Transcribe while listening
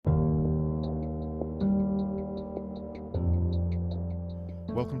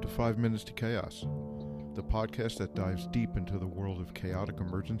Welcome to 5 Minutes to Chaos, the podcast that dives deep into the world of chaotic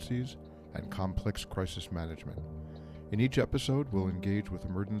emergencies and complex crisis management. In each episode, we'll engage with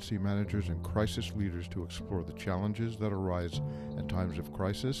emergency managers and crisis leaders to explore the challenges that arise in times of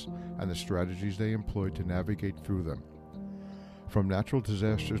crisis and the strategies they employ to navigate through them. From natural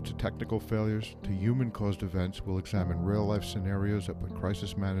disasters to technical failures to human-caused events, we'll examine real-life scenarios that put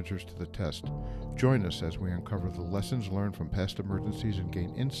crisis managers to the test. Join us as we uncover the lessons learned from past emergencies and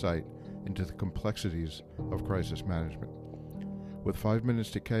gain insight into the complexities of crisis management. With 5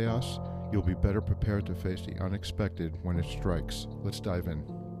 Minutes to Chaos, you'll be better prepared to face the unexpected when it strikes. Let's dive in.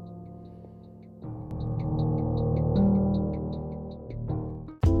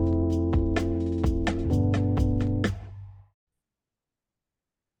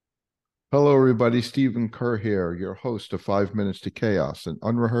 Hello, everybody. Stephen Kerr here, your host of 5 Minutes to Chaos, an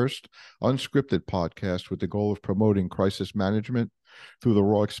unrehearsed, unscripted podcast with the goal of promoting crisis management through the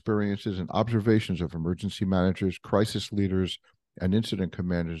raw experiences and observations of emergency managers, crisis leaders, and incident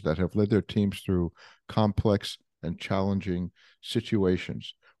commanders that have led their teams through complex and challenging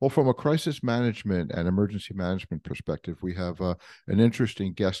situations. Well, from a crisis management and emergency management perspective, we have an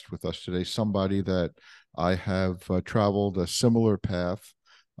interesting guest with us today, somebody that I have traveled a similar path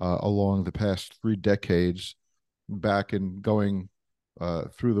along the past 3 decades, back in going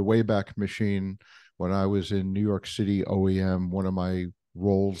through the Wayback Machine. When I was in New York City OEM, one of my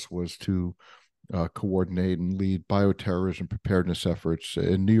roles was to coordinate and lead bioterrorism preparedness efforts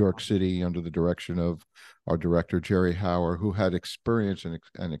in New York City under the direction of our director, Jerry Hauer, who had experience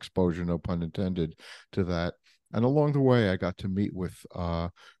and exposure, no pun intended, to that. And along the way, I got to meet with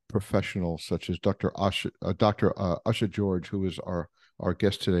professionals such as Dr. Asha George, who is our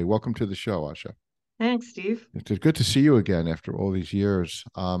guest today. Welcome to the show, Asha. Thanks, Steve. It's good to see you again after all these years.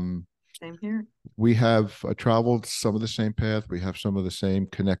 Same here. We have traveled some of the same path. We have some of the same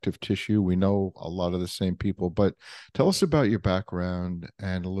connective tissue. We know a lot of the same people. But tell us about your background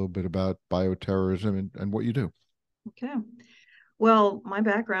and a little bit about bioterrorism and what you do. Okay. Well, my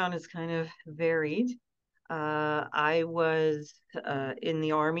background is kind of varied. I was in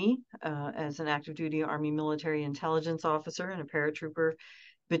the Army as an active duty Army military intelligence officer and a paratrooper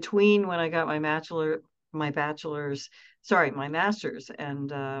between when I got my master's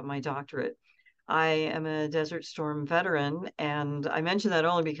and my doctorate. I am a Desert Storm veteran, and I mention that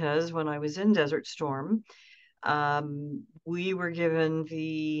only because when I was in Desert Storm, we were given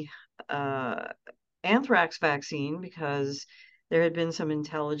the anthrax vaccine because there had been some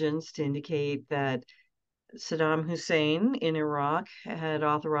intelligence to indicate that Saddam Hussein in Iraq had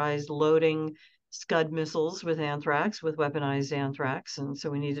authorized loading Scud missiles with anthrax, with weaponized anthrax, and so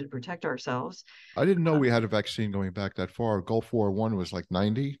we needed to protect ourselves. I didn't know we had a vaccine going back that far. Gulf War I was like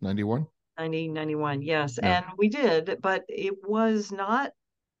 90, 91? 1991, yes, Yeah. and we did, but it was not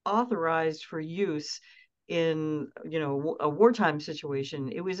authorized for use in a wartime situation.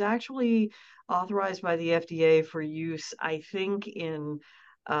 It was actually authorized by the FDA for use, I think, in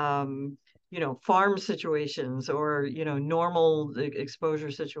farm situations or normal exposure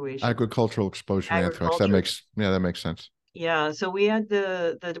situations. Agricultural exposure to anthrax. Agriculture. That makes sense. Yeah, so we had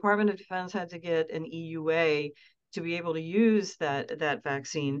the Department of Defense had to get an EUA to be able to use that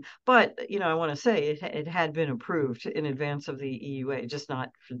vaccine. But I want to say it had been approved in advance of the EUA, just not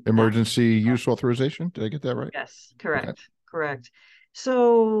for Emergency use authorization. Did I get that right? Yes, correct, Okay. correct.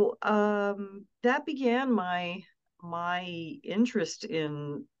 So that began my interest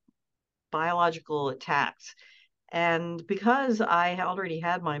in biological attacks. And because I already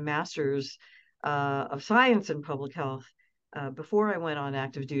had my master's of science in public health before I went on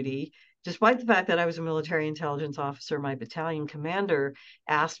active duty, despite the fact that I was a military intelligence officer, my battalion commander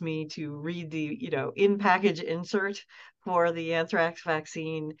asked me to read the, in-package insert for the anthrax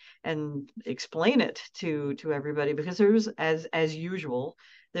vaccine and explain it to everybody, because there was, as usual,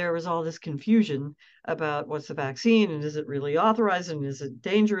 there was all this confusion about what's the vaccine and is it really authorized and is it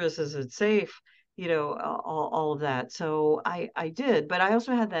dangerous, is it safe, all of that. So I did, but I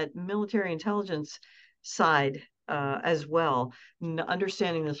also had that military intelligence side as well,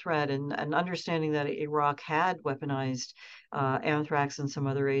 understanding the threat and understanding that Iraq had weaponized anthrax and some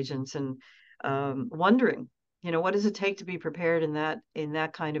other agents, and wondering, what does it take to be prepared in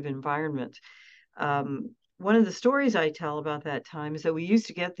that kind of environment? One of the stories I tell about that time is that we used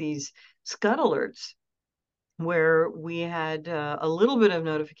to get these Scud alerts where we had a little bit of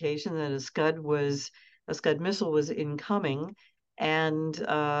notification that a Scud missile was incoming, and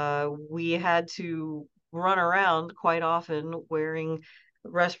we had to run around quite often wearing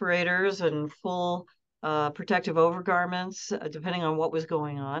respirators and full protective overgarments, depending on what was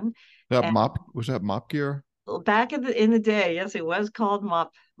going on. Was that mop gear? back in the day, yes, it was called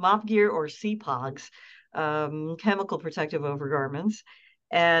mop gear or CPOGs, chemical protective overgarments.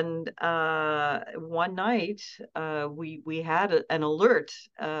 And one night, we had an alert,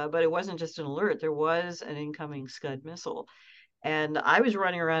 but it wasn't just an alert. There was an incoming Scud missile, and I was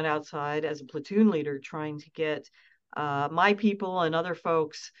running around outside as a platoon leader trying to get my people and other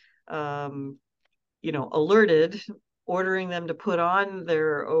folks, um, alerted, ordering them to put on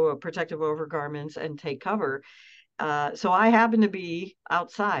their protective overgarments and take cover. So I happened to be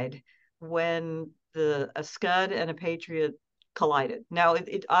outside when a Scud and a Patriot collided. Now,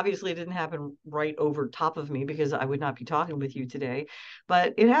 it obviously didn't happen right over top of me because I would not be talking with you today,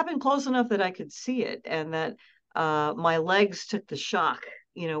 but it happened close enough that I could see it and that my legs took the shock,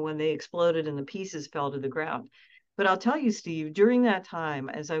 when they exploded and the pieces fell to the ground. But I'll tell you, Steve, during that time,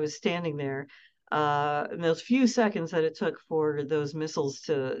 as I was standing there, in those few seconds that it took for those missiles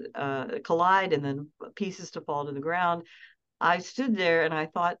to collide and then pieces to fall to the ground, I stood there and I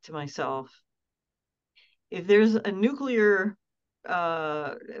thought to myself, if there's a nuclear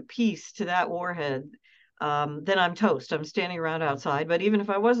piece to that warhead, then I'm toast. I'm standing around outside. But even if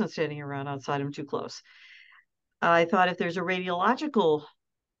I wasn't standing around outside, I'm too close. I thought if there's a radiological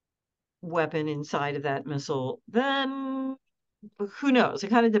weapon inside of that missile, then who knows? It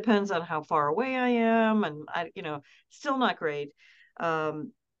kind of depends on how far away I am, and still not great.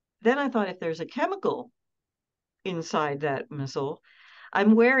 Um, then I thought if there's a chemical inside that missile,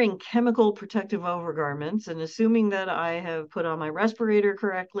 I'm wearing chemical protective overgarments, and assuming that I have put on my respirator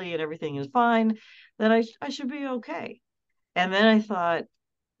correctly and everything is fine, then I should be okay. And then I thought,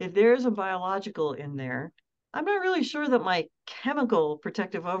 if there's a biological in there, I'm not really sure that my chemical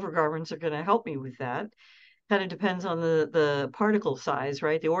protective overgarments are going to help me with that. Kind of depends on the particle size,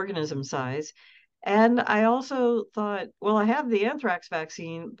 right? The organism size. And I also thought, well, I have the anthrax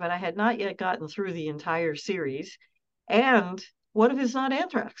vaccine, but I had not yet gotten through the entire series. And what if it's not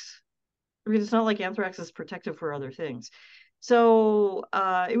anthrax? Because it's not like anthrax is protective for other things. So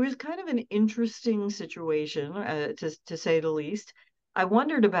it was kind of an interesting situation, to say the least. I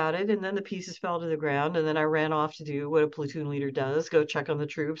wondered about it, and then the pieces fell to the ground, and then I ran off to do what a platoon leader does, go check on the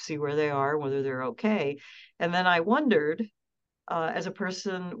troops, see where they are, whether they're okay. And then I wondered, as a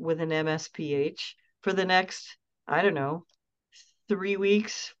person with an MSPH, for the next, I don't know, 3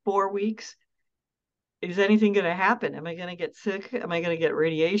 weeks, 4 weeks, is anything going to happen? Am I going to get sick? Am I going to get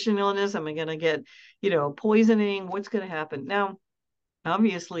radiation illness? Am I going to get, poisoning? What's going to happen? Now,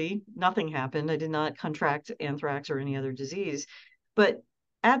 obviously, nothing happened. I did not contract anthrax or any other disease. But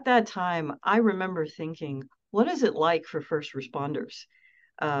at that time, I remember thinking, what is it like for first responders?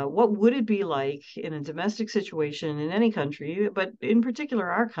 What would it be like in a domestic situation in any country, but in particular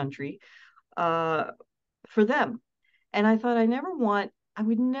our country, uh, for them? And I thought, I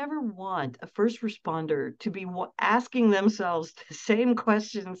would never want a first responder to be asking themselves the same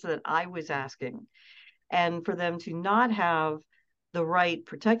questions that I was asking, and for them to not have the right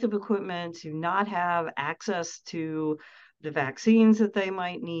protective equipment, to not have access to the vaccines that they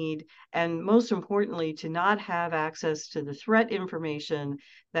might need, and most importantly, to not have access to the threat information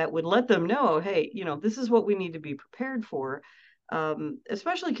that would let them know, hey, this is what we need to be prepared for.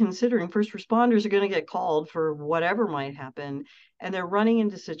 Especially considering first responders are going to get called for whatever might happen, and they're running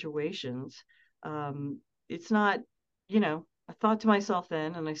into situations. It's not, I thought to myself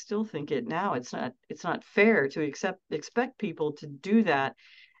then, and I still think it now, it's not fair to expect people to do that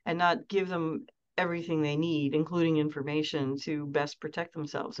and not give them everything they need, including information to best protect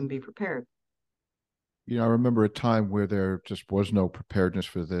themselves and be prepared. I remember a time where there just was no preparedness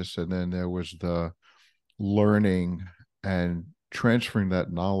for this, and then there was the learning and transferring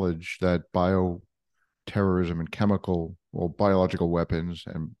that knowledge that bioterrorism and biological weapons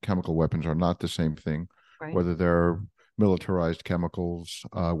and chemical weapons are not the same thing, Right. whether they're militarized chemicals,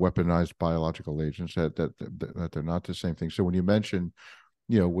 weaponized biological agents, that they're not the same thing. So when you mentioned,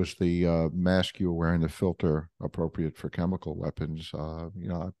 was the mask you were wearing, the filter, appropriate for chemical weapons?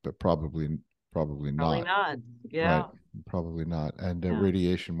 Probably Probably not. not. Right. Yeah. Probably not. And Yeah.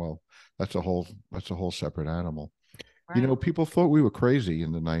 radiation, well, that's a whole separate animal. Right. People thought we were crazy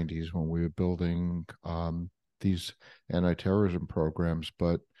in the 90s when we were building these anti-terrorism programs,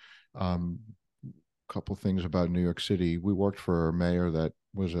 but um, a couple things about New York City. We worked for a mayor that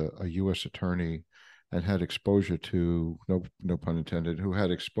was a U.S. attorney and had exposure to, no pun intended, who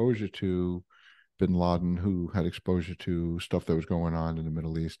had exposure to bin Laden, who had exposure to stuff that was going on in the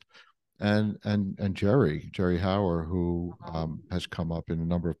Middle East, and Jerry Hauer, who has come up in a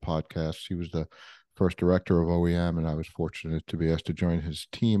number of podcasts. He was the first director of OEM, and I was fortunate to be asked to join his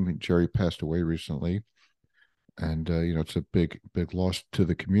team. Jerry passed away recently, and it's a big loss to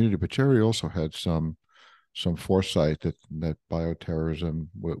the community. But Jerry also had some some foresight that bioterrorism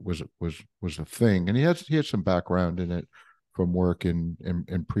was a thing, and he had some background in it from work in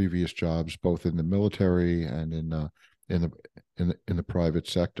previous jobs, both in the military and in the in the private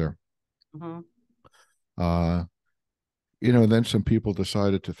sector. Mm-hmm. Uh, then some people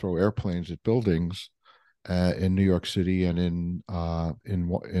decided to throw airplanes at buildings in New York City and in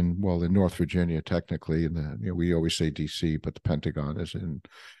North Virginia, technically. We always say D.C., but the Pentagon is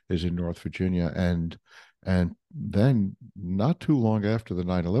in North Virginia. And then not too long after the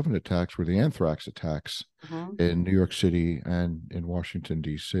 9/11 attacks were the anthrax attacks Mm-hmm. in New York City and in Washington,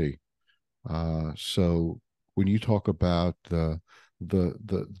 D.C. So when you talk about the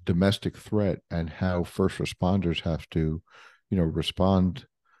domestic threat and how first responders have to, respond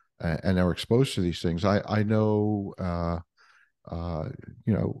and are exposed to these things, I know uh,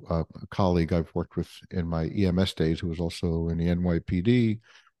 a colleague I've worked with in my EMS days who was also in the NYPD,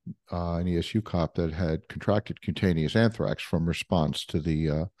 an ESU cop that had contracted cutaneous anthrax from response to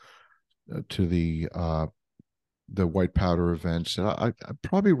the white powder events. And I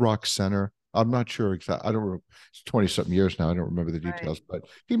probably Rock Center. I'm not sure exactly. I don't. It's 20 something years now. I don't remember the Right. details, but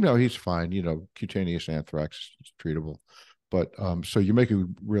even though he's fine, cutaneous anthrax is treatable. But so you make a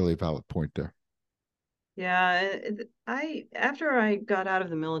really valid point there. Yeah, I after I got out of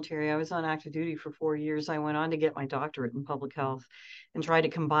the military, I was on active duty for 4 years. I went on to get my doctorate in public health and try to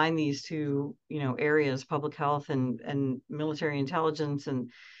combine these two, areas, public health and military intelligence,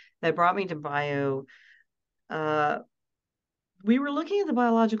 and that brought me to bio. Uh, we were looking at the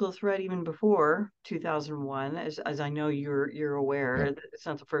biological threat even before 2001, as I know you're Yeah. aware. It's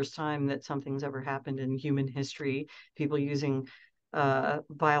not the first time that something's ever happened in human history. People using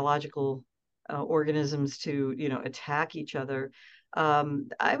biological organisms to attack each other.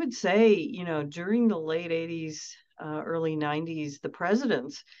 I would say during the late 80s, early 90s, the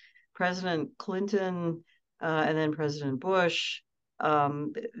President Clinton, and then President Bush,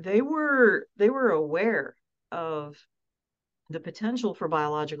 they were aware of the potential for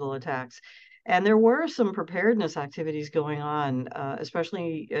biological attacks. And there were some preparedness activities going on,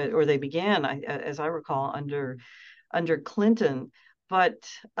 especially, or they began, as I recall, under Clinton. But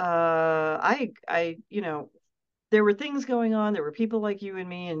there were things going on. There were people like you and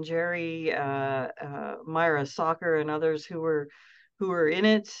me and Jerry, Myra Soccer, and others who were in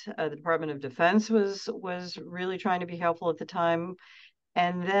it. The Department of Defense was really trying to be helpful at the time,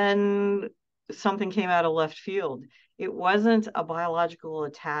 and then something came out of left field. It wasn't a biological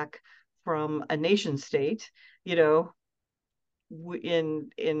attack from a nation state, you know, in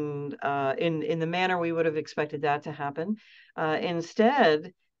the manner we would have expected that to happen.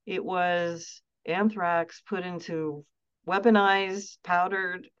 Instead, it was anthrax put into weaponized,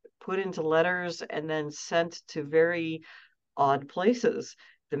 powdered, put into letters, and then sent to very odd places.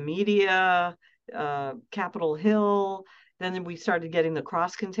 The media, Capitol Hill. Then we started getting the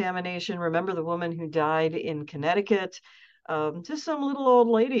cross contamination. Remember the woman who died in Connecticut? Just some little old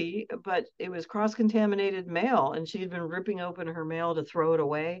lady, but it was cross contaminated mail, and she had been ripping open her mail to throw it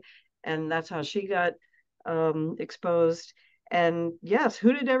away. And that's how she got exposed. And yes,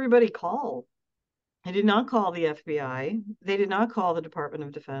 who did everybody call? They did not call the FBI. They did not call the Department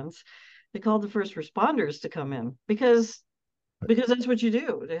of Defense. They called the first responders to come in because that's what you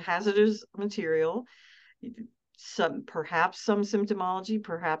do. The hazardous material, perhaps some symptomology,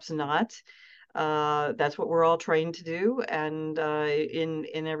 perhaps not. That's what we're all trained to do, and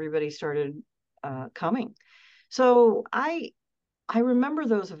in everybody started coming. So I remember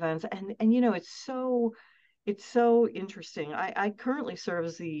those events, and it's so interesting. I currently serve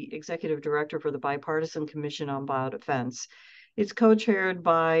as the executive director for the Bipartisan Commission on Biodefense. It's co-chaired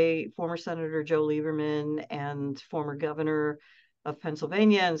by former Senator Joe Lieberman and former Governor of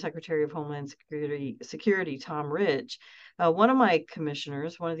Pennsylvania and Secretary of Homeland Security Tom Ridge. One of my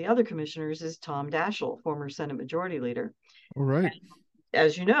commissioners, one of the other commissioners, is Tom Daschle, former Senate Majority Leader. All right.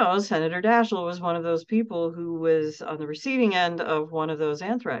 As you know, Senator Daschle was one of those people who was on the receiving end of one of those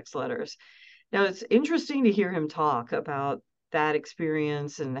anthrax letters. Now, it's interesting to hear him talk about that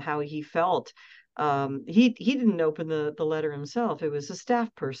experience and how he felt. He didn't open the letter himself. It was a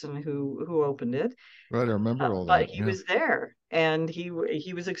staff person who opened it, Right. I remember all but that. he Yeah. was there, and he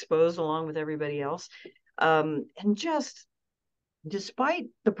was exposed along with everybody else. And just despite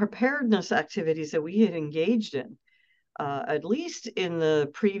the preparedness activities that we had engaged in, at least in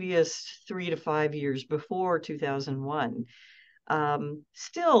the previous 3 to 5 years before 2001,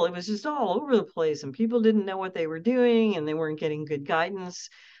 still it was just all over the place, and people didn't know what they were doing, and they weren't getting good guidance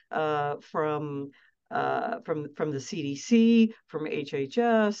from the CDC, from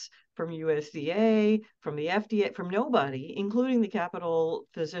HHS, from USDA, from the FDA, from nobody, including the Capitol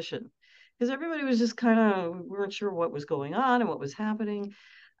physician. because everybody was just kind of, we weren't sure what was going on and what was happening.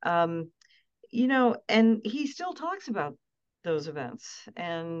 Um, and he still talks about those events,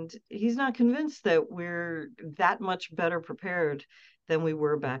 and he's not convinced that we're that much better prepared than we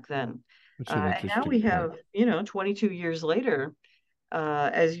were back then. That's an And now interesting we point. have, 22 years later,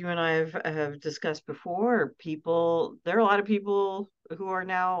 as you and I have discussed before, there are a lot of people who are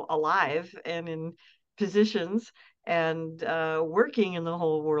now alive and in positions and working in the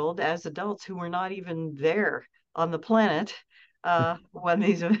whole world as adults who were not even there on the planet when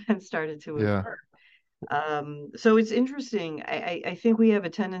these events started to Yeah. occur. So it's interesting. I think we have a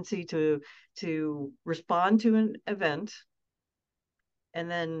tendency to respond to an event and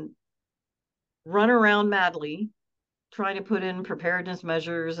then run around madly trying to put in preparedness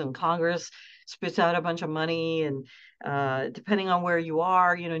measures, and Congress spits out a bunch of money. And depending on where you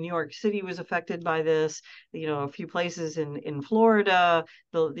are, New York City was affected by this. A few places in Florida,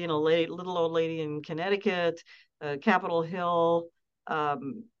 the little old lady in Connecticut, Capitol Hill,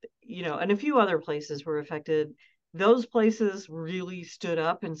 um, and a few other places were affected. Those places really stood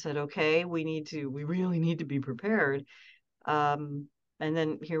up and said, "Okay, we really need to be prepared." Um, and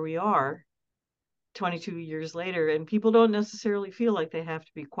then here we are 22 years later, and people don't necessarily feel like they have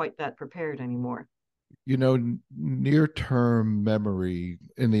to be quite that prepared anymore. Near term memory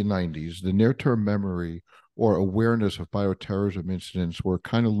in the 90s, the near term memory or awareness of bioterrorism incidents were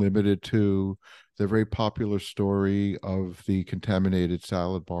kind of limited to the very popular story of the contaminated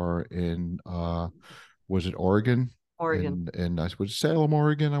salad bar in, was it Oregon? Oregon. And I was Salem,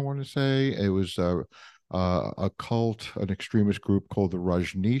 Oregon, I want to say. It was a cult, an extremist group called the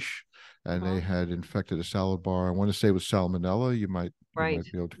Rajneesh, and they Uh-huh. had infected a salad bar. I want to say it was salmonella. You Right.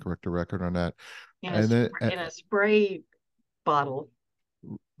 might be able to correct the record on that. In a And then, in a spray bottle.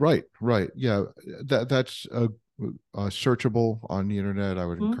 right, right, yeah, that's searchable on the internet. I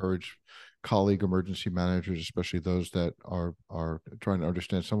would Hmm. encourage colleague emergency managers, especially those that are trying to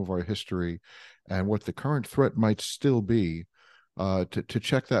understand some of our history and what the current threat might still be, to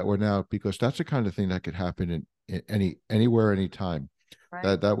check that one out, because that's the kind of thing that could happen in anywhere, anytime.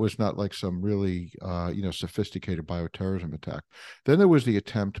 Right. That was not like some really sophisticated bioterrorism attack. Then there was the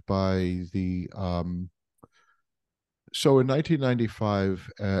attempt by the so in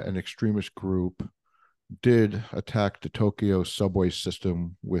 1995, an extremist group did attack the Tokyo subway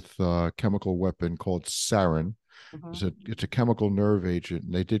system with a chemical weapon called sarin. Hmm. It's a chemical nerve agent,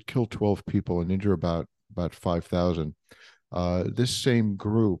 and they did kill 12 people and injure about 5,000. This same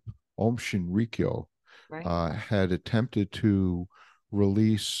group, Om Shinrikyo, Right. had attempted to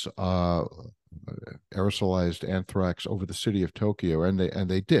release aerosolized anthrax over the city of Tokyo, and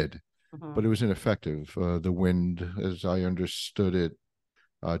they did, but Hmm. it was ineffective. The wind, as I understood it,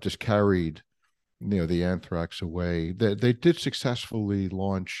 just carried the anthrax away. They did successfully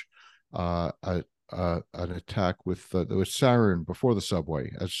launch an attack with sarin before the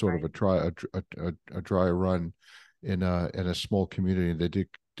subway as sort of Right. a dry run in a small community. They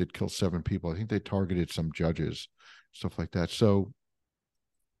did kill 7 people. I think they targeted some judges, stuff like that. So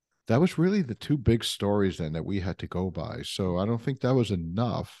that was really the two big stories then that we had to go by. So I don't think that was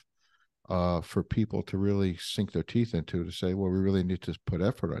enough for people to really sink their teeth into, to say, well, we really need to put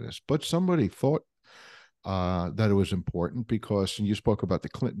effort on this. But somebody thought that it was important because, and you spoke about the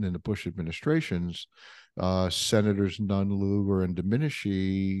Clinton and the Bush administrations, Senators Nunn, Lugar, and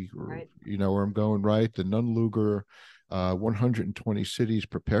Domenici, Right. you know where I'm going, right? The Nunn Lugar 120 cities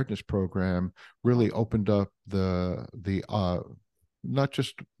preparedness program Hmm. really opened up the not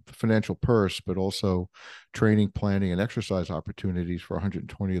just financial purse, but also training, planning, and exercise opportunities for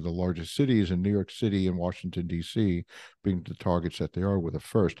 120 of the largest cities, and New York City and Washington, D.C. being the targets that they are, with the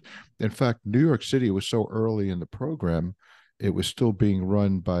first. In fact, New York City was so early in the program, it was still being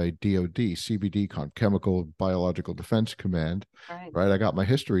run by DOD, CBD, Chemical Biological Defense Command, Right. right? I got my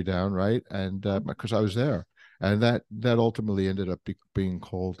history down, right? And because I was there. And that ultimately ended up being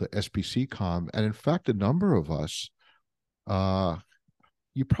called the SPCOM. And in fact, a number of us, uh,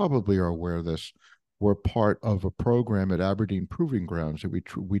 you probably are aware of this, were part of a program at Aberdeen Proving Grounds that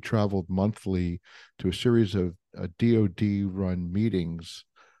we traveled monthly to a series of DoD run meetings.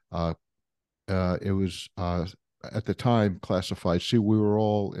 Uh, it was at the time classified. See, we were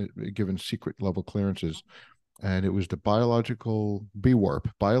all given secret level clearances, and it was the biological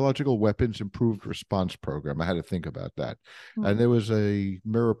BWARP, Biological Weapons Improved Response Program. I had to think about that, Hmm. and there was a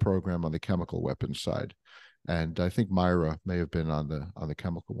mirror program on the chemical weapons side, and I think Myra may have been on the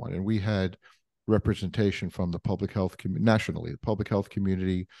chemical one. And we had representation from the public health nationally, the public health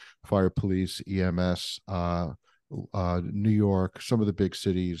community, fire, police, EMS, New York, some of the big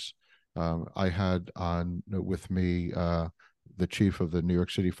cities. I had on with me the chief of the New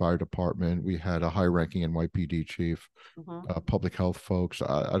York City Fire Department. We had a high-ranking NYPD chief, public health folks.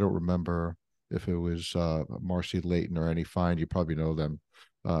 I don't remember if it was Marcy Layton or Annie Fine. You probably know them.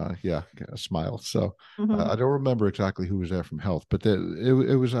 Yeah, a smile. So I don't remember exactly who was there from health, but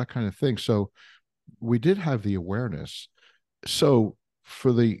it was that kind of thing. So we did have the awareness. So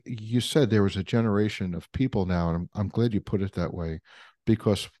you said there was a generation of people now, and I'm glad you put it that way,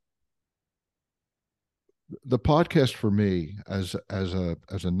 because the podcast for me as a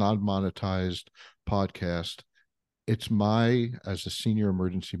non-monetized podcast, it's my as a senior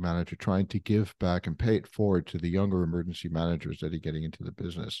emergency manager trying to give back and pay it forward to the younger emergency managers that are getting into the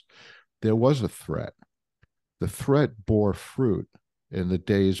business. There was a threat. The threat bore fruit in the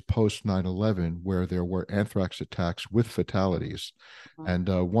days post 9/11, where there were anthrax attacks with fatalities. And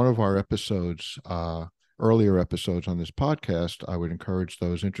one of our episodes, earlier episodes on this podcast, I would encourage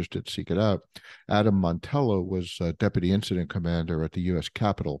those interested to seek it out. Adam Montello was deputy incident commander at the U.S.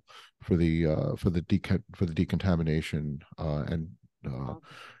 Capitol for the decontamination and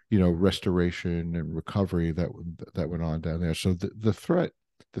restoration and recovery that went on down there. So the threat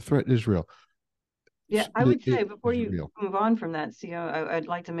is real. Yeah, I would say It before is you real. move on from that, CEO, I'd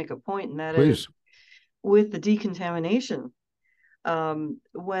like to make a point, and that is Please. with the decontamination.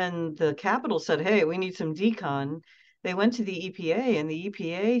 When the Capitol said, "Hey, we need some decon," they went to the EPA, and the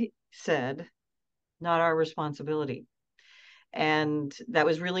EPA said, "Not our responsibility." And that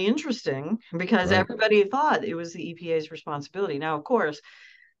was really interesting because Right. everybody thought it was the EPA's responsibility. Now, of course,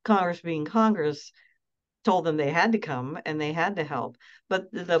 Congress being Congress told them they had to come and they had to help.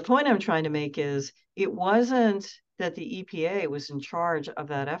 But the point I'm trying to make is it wasn't that the EPA was in charge of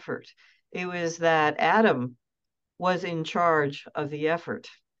that effort. It was that Adam was in charge of the effort.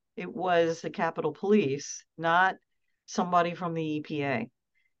 It was the Capitol Police, not somebody from the EPA.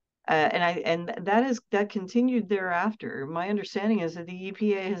 And that continued thereafter. My understanding is that the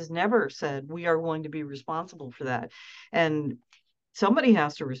EPA has never said we are going to be responsible for that, and somebody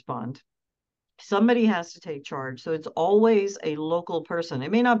has to respond. Somebody has to take charge. So it's always a local person.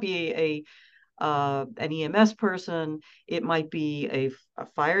 It may not be an EMS person. It might be a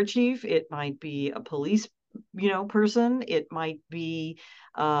fire chief. It might be a police, person. It might be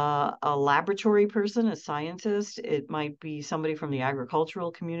a laboratory person, a scientist. It might be somebody from the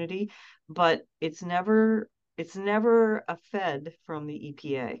agricultural community, but it's never a fed from the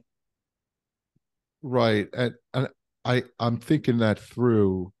EPA. Right. And I'm thinking that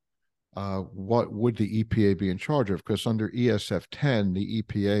through. What would the EPA be in charge of? Because under ESF 10, the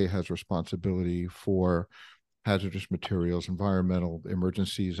EPA has responsibility for hazardous materials, environmental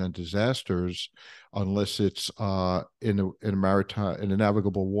emergencies, and disasters, unless it's in a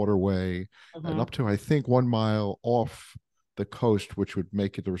navigable waterway, and Mm-hmm. up to I think 1 mile off the coast, which would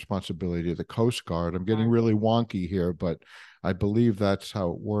make it the responsibility of the Coast Guard. I'm getting Right. really wonky here, but I believe that's how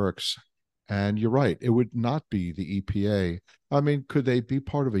it works. And you're right, it would not be the EPA. I mean, could they be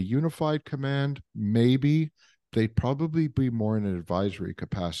part of a unified command? Maybe. They'd probably be more in an advisory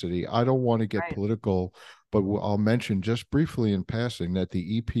capacity. I don't want to get Right. political, but I'll mention just briefly in passing that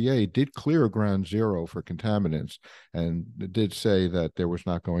the EPA did clear ground zero for contaminants, and it did say that there was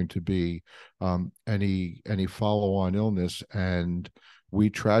not going to be any follow-on illness. And we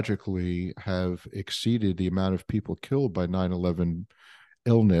tragically have exceeded the amount of people killed by 9/11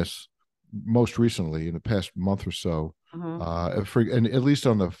 illness most recently in the past month or so. Mm-hmm. And at least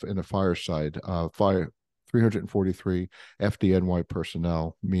on the fire side, 343 FDNY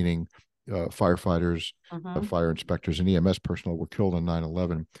personnel, meaning firefighters, Mm-hmm. fire inspectors, and EMS personnel were killed on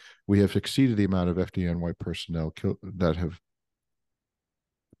 9/11. We have exceeded the amount of FDNY personnel that have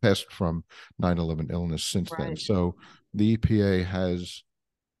passed from 9/11 illness since then. Right. So the EPA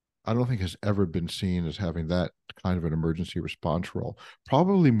I don't think has ever been seen as having that kind of an emergency response role.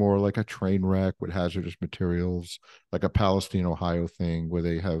 Probably more like a train wreck with hazardous materials, like a Palestine, Ohio thing, where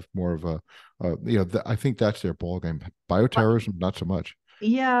they have more of I think that's their ball game. Bioterrorism, not so much.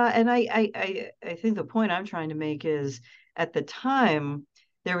 Yeah, and I think the point I'm trying to make is at the time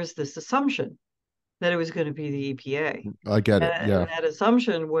there was this assumption that it was going to be the EPA. I get it. And Yeah, that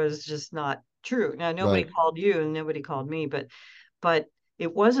assumption was just not true. Now nobody right. called you and nobody called me, but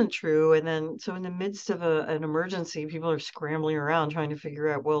it wasn't true. And then so in the midst of an emergency, people are scrambling around trying to figure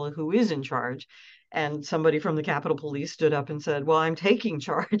out, well, who is in charge? And somebody from the Capitol Police stood up and said, "Well, I'm taking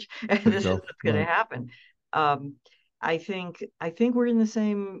charge, and There you this is go. what's going to Right. happen." Um, I think we're in the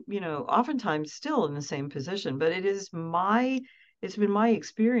same, oftentimes still in the same position, but it's been my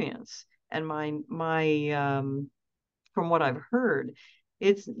experience and from what I've heard,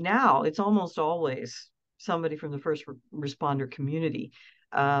 it's almost always somebody from the first responder community.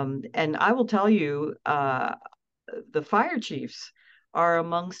 And I will tell you, the fire chiefs are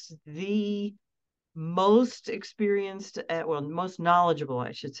amongst the most experienced, well, most knowledgeable,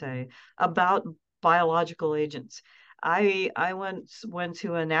 I should say, about biological agents. I went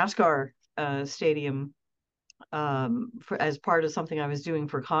to a NASCAR stadium as part of something I was doing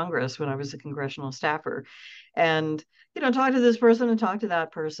for Congress when I was a congressional staffer, and talk to this person and talk to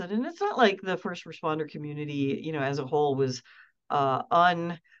that person, and it's not like the first responder community, as a whole, was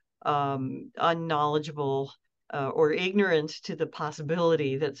unknowledgeable or ignorant to the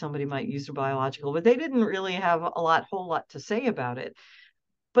possibility that somebody might use a biological, but they didn't really have a whole lot to say about it.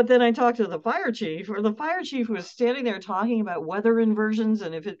 But then I talked to the fire chief, or the fire chief was standing there talking about weather inversions,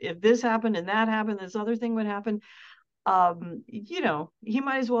 and if this happened and that happened, this other thing would happen. He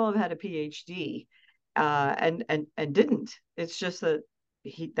might as well have had a PhD, and didn't. It's just that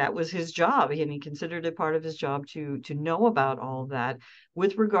that was his job, and he considered it part of his job to know about all of that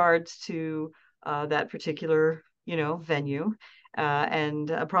with regards to that particular venue,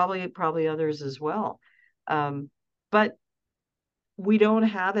 and probably others as well. But we don't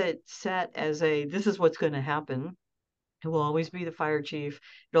have it set as this is what's going to happen. It will always be the fire chief.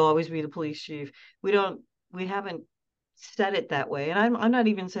 It'll always be the police chief. We haven't set it that way. And I'm not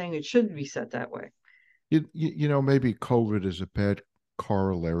even saying it should be set that way. Maybe COVID is a bad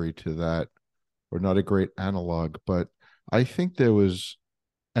corollary to that, or not a great analog, but I think there was,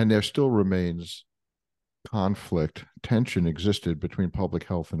 and there still remains, tension existed between public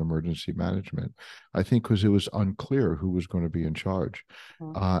health and emergency management. I think because it was unclear who was going to be in charge.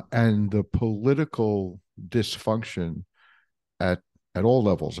 And the political dysfunction at all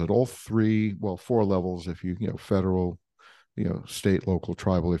levels, at all three, well, four levels, if federal, state, local,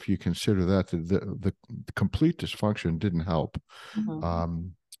 tribal, if you consider that, the complete dysfunction didn't help.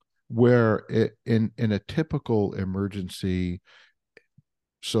 Where in a typical emergency,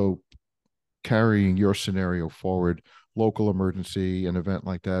 so carrying your scenario forward, local emergency, an event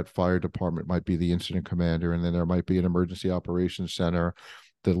like that, fire department might be the incident commander, and then there might be an emergency operations center.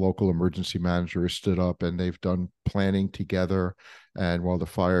 The local emergency manager has stood up and they've done planning together. And while the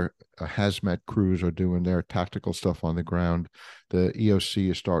fire hazmat crews are doing their tactical stuff on the ground, the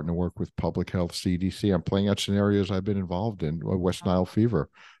EOC is starting to work with public health, CDC. I'm playing out scenarios I've been involved in. West Nile fever.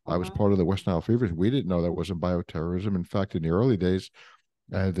 I was part of the West Nile fever. We didn't know that wasn't bioterrorism. In fact, in the early days,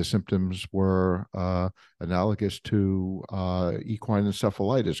 the symptoms were analogous to equine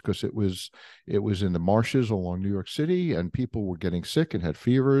encephalitis, because it was in the marshes along New York City, and people were getting sick and had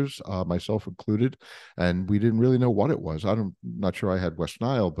fevers, myself included, and we didn't really know what it was. Not sure I had West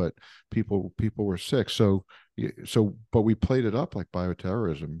Nile, but people were sick. But we played it up like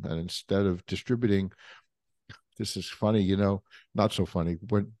bioterrorism, and instead of distributing, this is funny, not so funny,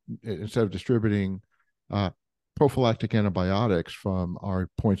 when instead of distributing prophylactic antibiotics from our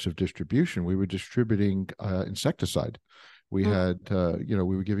points of distribution, we were distributing insecticide. We had, we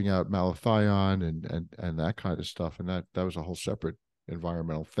were giving out malathion and that kind of stuff, and that was a whole separate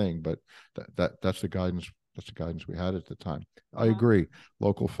environmental thing. But that's the guidance. That's the guidance we had at the time. I agree.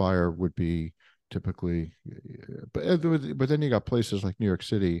 Local fire would be typically, but then you got places like New York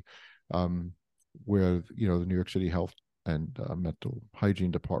City, where the New York City Health and Mental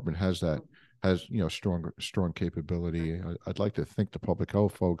Hygiene Department has strong capability. I'd like to think the public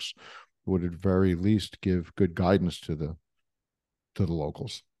health folks would at very least give good guidance to the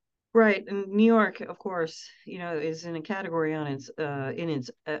locals. Right, and New York, of course, is in a category on its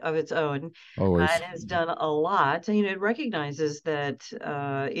of its own. Always. It has done a lot. And, it recognizes that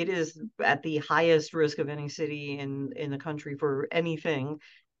it is at the highest risk of any city in the country for anything,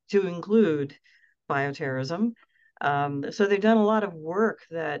 to include bioterrorism. So they've done a lot of work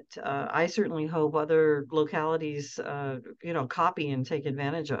that I certainly hope other localities, copy and take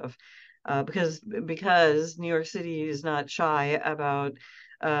advantage of, because New York City is not shy about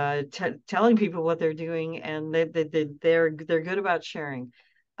telling people what they're doing, and they're good about sharing.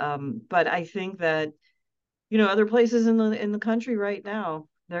 But I think that other places in the country right now,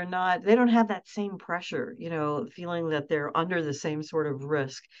 they don't have that same pressure, feeling that they're under the same sort of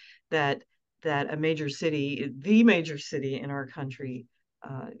risk that the major city in our country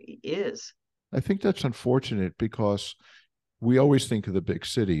is. I think that's unfortunate, because we always think of the big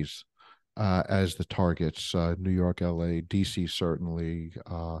cities as the targets, New York, LA, DC, certainly.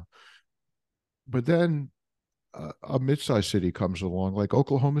 But then a mid-sized city comes along like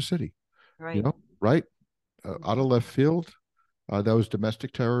Oklahoma City, Right. Right? Out of left field. That was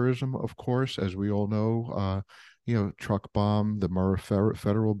domestic terrorism, of course, as we all know. Truck bomb, the Murrah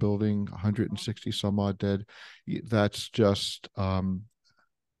Federal Building, 160 some odd dead. That's just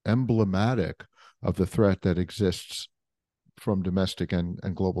emblematic of the threat that exists from domestic and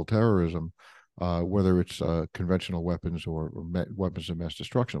global terrorism. whether it's conventional weapons or weapons of mass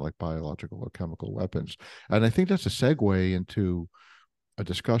destruction like biological or chemical weapons. And I think that's a segue into a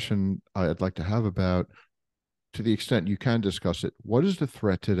discussion I'd like to have about, to the extent you can discuss it, what is the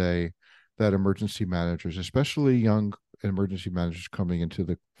threat today that emergency managers, especially young emergency managers coming into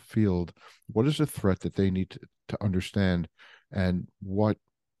the field, what is the threat that they need to understand, and what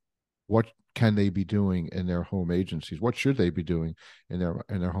can they be doing in their home agencies? What should they be doing in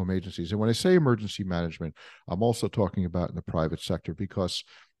their home agencies? And when I say emergency management, I'm also talking about in the private sector, because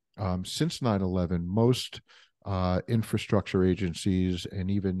since 9/11, most infrastructure agencies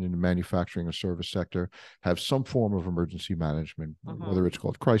and even in the manufacturing and service sector have some form of emergency management, whether it's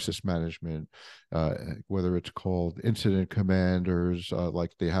called crisis management, whether it's called incident commanders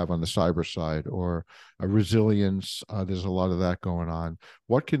like they have on the cyber side, or resilience. There's a lot of that going on.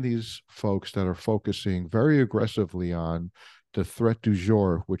 What can these folks that are focusing very aggressively on the threat du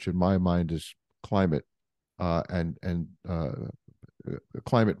jour, which in my mind is climate and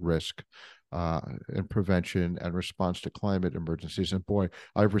climate risk and prevention and response to climate emergencies. And boy,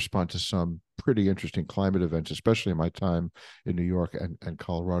 I've responded to some pretty interesting climate events, especially in my time in New York and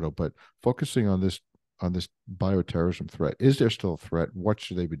Colorado. But focusing on this bioterrorism threat, is there still a threat? What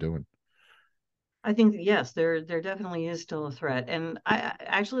should they be doing? I think that, yes, there definitely is still a threat. And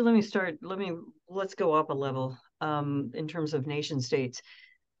actually, let's go up a level in terms of nation states.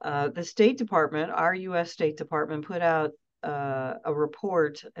 The State Department, our U.S. State Department, puts out a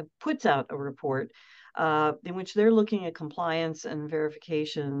report in which they're looking at compliance and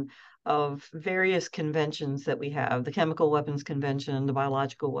verification of various conventions that we have, the Chemical Weapons Convention, the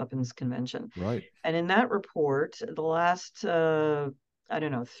Biological Weapons Convention. Right. And in that report, the last, I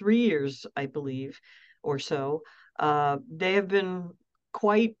don't know, 3 years, I believe, or so, they have been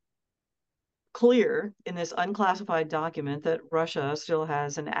quite clear in this unclassified document that Russia still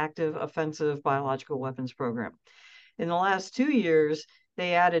has an active offensive biological weapons program. In the last 2 years,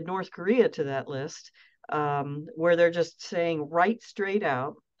 they added North Korea to that list, where they're just saying right straight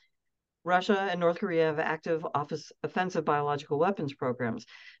out, Russia and North Korea have active offensive biological weapons programs.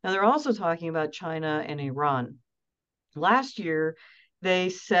 Now, they're also talking about China and Iran. Last year, they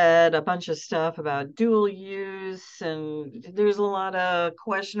said a bunch of stuff about dual use, and there's a lot of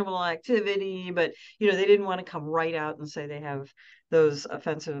questionable activity, but they didn't want to come right out and say they have those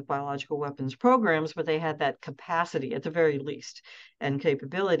offensive biological weapons programs, but they had that capacity at the very least and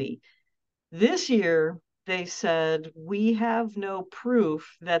capability. This year, they said, we have no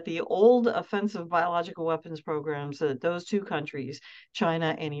proof that the old offensive biological weapons programs that those two countries,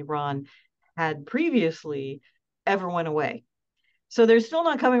 China and Iran, had previously ever went away. So they're still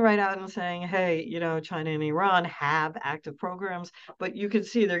not coming right out and saying, hey, China and Iran have active programs, but you can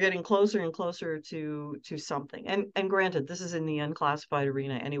see they're getting closer and closer to something. And granted, this is in the unclassified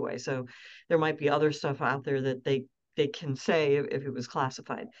arena anyway, so there might be other stuff out there that they can say if it was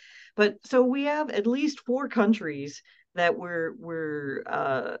classified. But so we have at least 4 countries that we're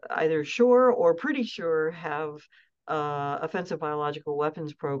either sure or pretty sure have offensive biological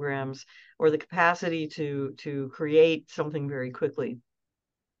weapons programs or the capacity to create something very quickly.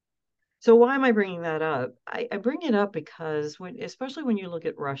 So why am I bringing that up? I bring it up because especially when you look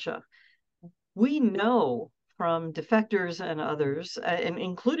at Russia, we know from defectors and others, and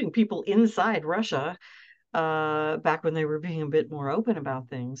including people inside Russia, back when they were being a bit more open about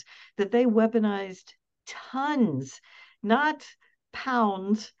things, that they weaponized tons, not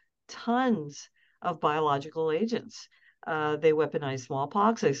pounds, tons of biological agents. They weaponized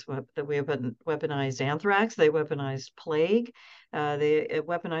smallpox, they weaponized anthrax, they weaponized plague, they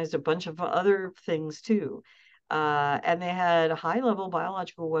weaponized a bunch of other things too. And they had high-level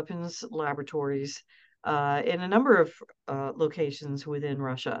biological weapons laboratories in a number of locations within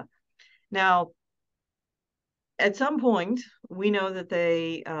Russia. Now, at some point, we know that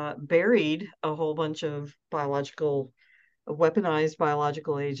they buried a whole bunch of weaponized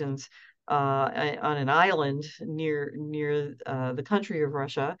biological agents on an island near the country of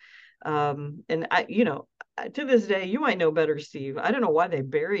Russia. And to this day, you might know better, Steve. I don't know why they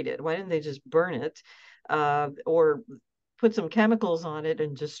buried it. Why didn't they just burn it or put some chemicals on it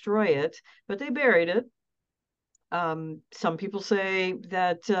and destroy it? But they buried it. Some people say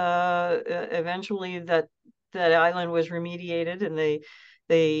that eventually that island was remediated and they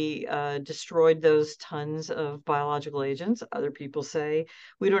destroyed those tons of biological agents. Other people say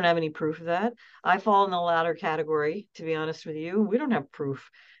we don't have any proof of that. I fall in the latter category, to be honest with you. We don't have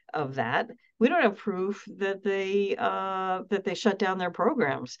proof of that. We don't have proof that they shut down their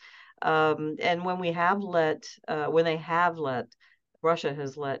programs. And when they have let Russia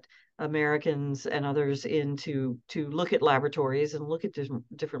has let Americans and others in to look at laboratories and look at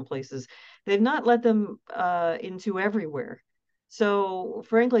different places. They've not let them into everywhere. So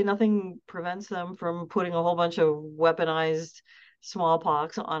frankly, nothing prevents them from putting a whole bunch of weaponized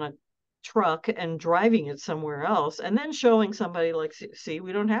smallpox on a truck and driving it somewhere else and then showing somebody like, see,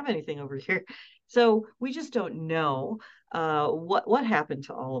 we don't have anything over here. So we just don't know what happened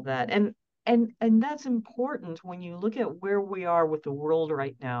to all of that. And that's important when you look at where we are with the world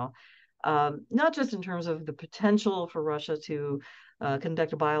right now, not just in terms of the potential for Russia to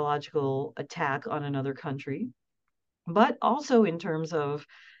conduct a biological attack on another country, but also in terms of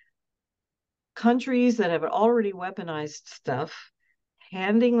countries that have already weaponized stuff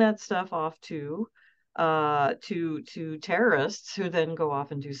handing that stuff off to terrorists who then go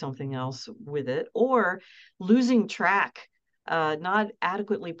off and do something else with it, or losing track, not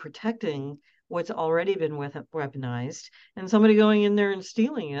adequately protecting what's already been weaponized, and somebody going in there and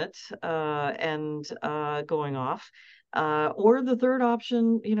stealing it and going off. Or the third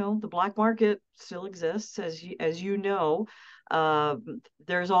option, the black market still exists, as you know. Uh,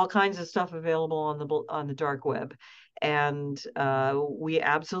 there's all kinds of stuff available on the dark web. And we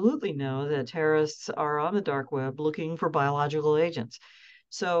absolutely know that terrorists are on the dark web looking for biological agents.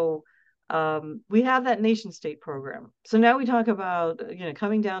 So we have that nation state program. So now we talk about,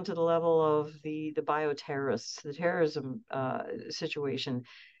 coming down to the level of the bioterrorists, the terrorism situation.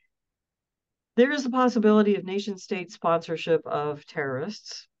 There is the possibility of nation state sponsorship of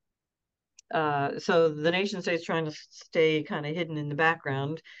terrorists. So the nation state's trying to stay kind of hidden in the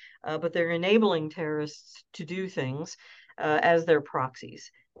background, but they're enabling terrorists to do things as their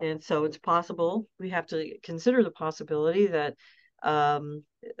proxies. And so it's possible, we have to consider the possibility that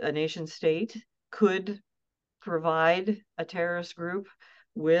a nation state could provide a terrorist group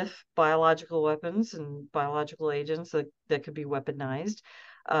with biological weapons and biological agents that could be weaponized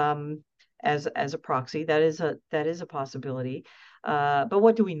as a proxy. That is a possibility. But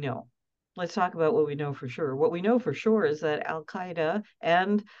what do we know? Let's talk about what we know for sure. What we know for sure is that Al Qaeda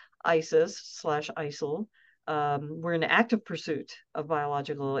and ISIS/ISIL were in active pursuit of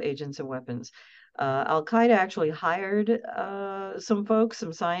biological agents and weapons. Al Qaeda actually hired some folks,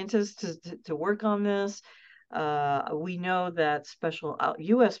 some scientists to work on this. We know that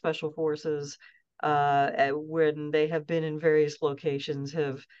U.S. special forces, when they have been in various locations,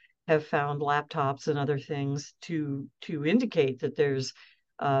 have found laptops and other things to indicate that there's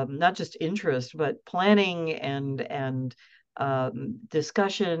not just interest, but planning and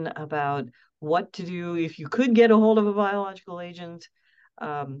discussion about what to do if you could get a hold of a biological agent.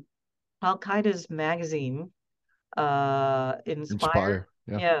 Al Qaeda's magazine, Inspire. Inspire.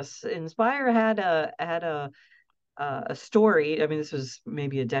 Yeah. Yes, Inspire had a story. I mean, this was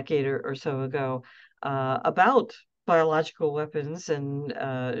maybe a decade or so ago, about biological weapons and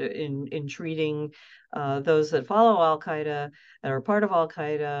in treating those that follow Al Qaeda, that are part of Al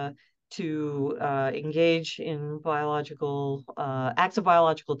Qaeda, to engage in biological acts of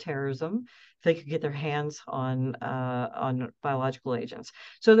biological terrorism if they could get their hands on biological agents.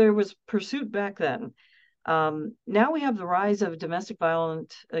 So there was pursuit back then. Now we have the rise of domestic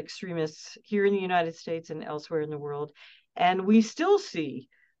violent extremists here in the United States and elsewhere in the world, and we still see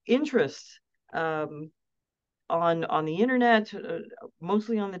interest on the internet,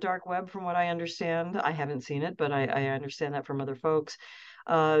 mostly on the dark web, from what I understand. I haven't seen it, but I understand that from other folks.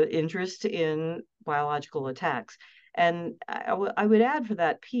 Interest in biological attacks. And I would add for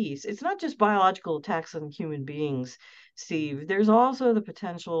that piece, it's not just biological attacks on human beings, Steve. There's also the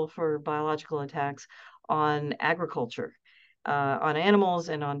potential for biological attacks on agriculture, on animals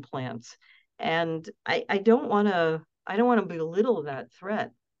and on plants. And I don't want to belittle that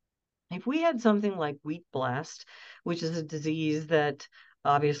threat. If we had something like wheat blast, which is a disease that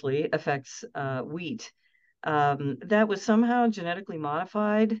obviously affects wheat, that was somehow genetically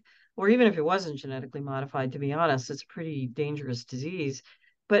modified, or even if it wasn't genetically modified, to be honest, it's a pretty dangerous disease.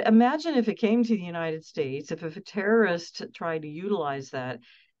 But imagine if it came to the United States, if a terrorist tried to utilize that,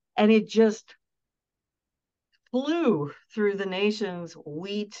 and it just flew through the nation's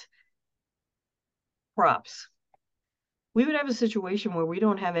wheat crops. We would have a situation where we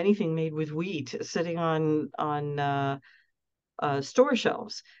don't have anything made with wheat sitting on store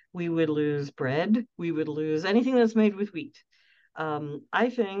shelves. We would lose bread. We would lose anything that's made with wheat. I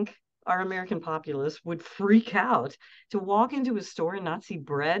think our American populace would freak out to walk into a store and not see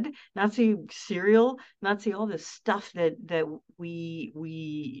bread, not see cereal, not see all this stuff that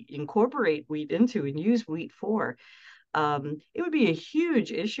we incorporate wheat into and use wheat for. It would be a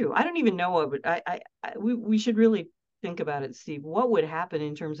huge issue. I don't even know what would we should really think about it, Steve. What would happen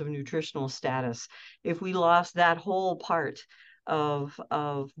in terms of nutritional status if we lost that whole part of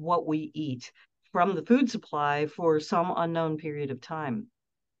what we eat from the food supply for some unknown period of time.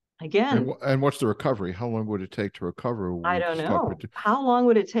 Again, And what's the recovery? How long would it take to recover? I We don't start. know. How long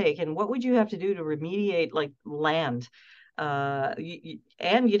would it take, and what would you have to do to remediate like land? And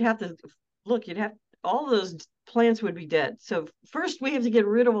you'd have to look. You'd have all those plants would be dead. So first we have to get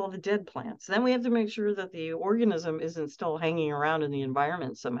rid of all the dead plants. Then we have to make sure that the organism isn't still hanging around in the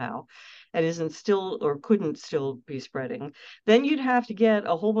environment somehow, and isn't still or couldn't still be spreading. Then you'd have to get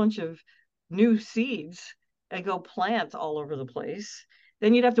a whole bunch of new seeds and go plant all over the place.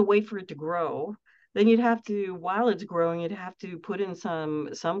 Then you'd have to wait for it to grow. Then you'd have to, while it's growing, you'd have to put in some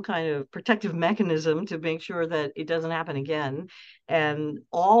kind of protective mechanism to make sure that it doesn't happen again. And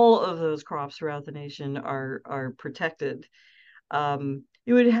all of those crops throughout the nation are protected. It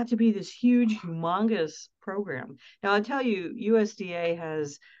would have to be this huge, humongous program. Now, I tell you, USDA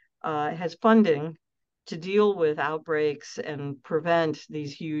has funding to deal with outbreaks and prevent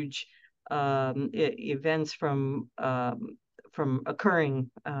these huge events from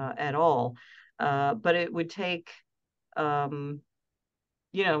occurring at all. But it would take, um,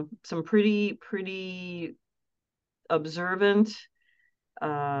 some pretty observant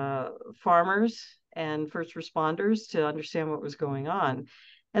uh, farmers and first responders to understand what was going on.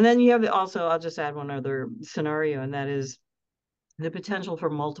 And then you have also, I'll just add one other scenario, and that is the potential for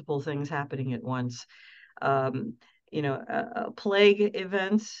multiple things happening at once. Um, a plague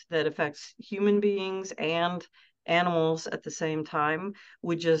event that affects human beings and animals at the same time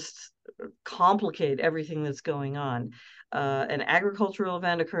would just complicate everything that's going on. An agricultural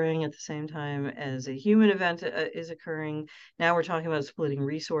event occurring at the same time as a human event is occurring. Now we're talking about splitting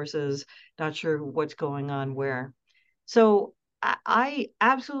resources, not sure what's going on where. So I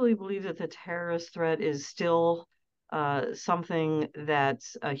absolutely believe that the terrorist threat is still something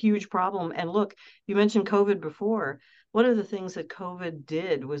that's a huge problem. And look, you mentioned COVID before. One of the things that COVID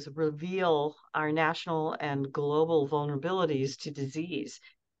did was reveal our national and global vulnerabilities to disease.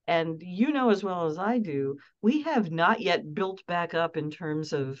 And you know as well as I do, we have not yet built back up in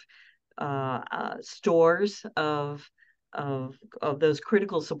terms of stores of those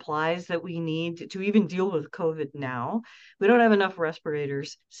critical supplies that we need to even deal with COVID now. We don't have enough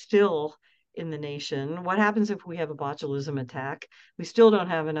respirators still in the nation. What happens if we have a botulism attack? We still don't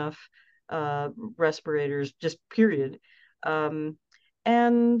have enough respirators, just period. Um,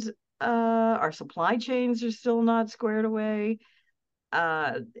 and our supply chains are still not squared away.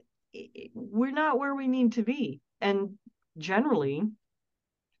 Uh, we're not where we need to be. And generally,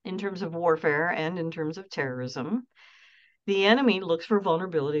 in terms of warfare and in terms of terrorism, the enemy looks for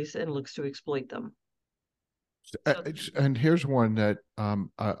vulnerabilities and looks to exploit them. So, And here's one that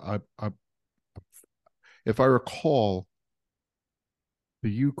if I recall,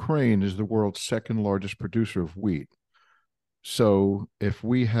 the Ukraine is the world's second largest producer of wheat. So if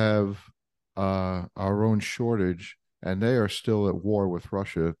we have our own shortage and they are still at war with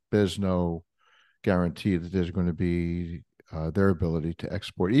Russia, there's no guarantee that there's going to be their ability to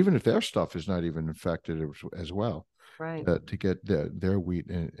export, even if their stuff is not even infected as well, right, to get their wheat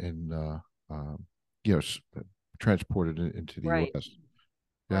you know, transported into the right, U.S.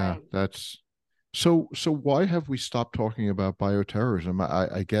 Yeah, right. that's so. So why have we stopped talking about bioterrorism?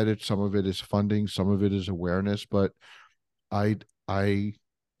 I get it. Some of it is funding, some of it is awareness, but I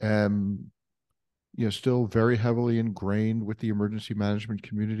am still very heavily ingrained with the emergency management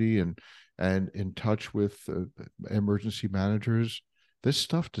community and in touch with emergency managers. This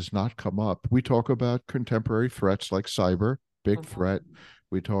stuff does not come up. We talk about contemporary threats like cyber, big threat. Mhm.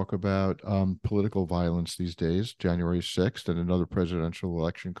 We talk about political violence these days, January 6th, and another presidential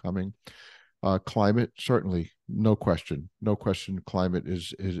election coming. Climate, certainly, no question, no question. Climate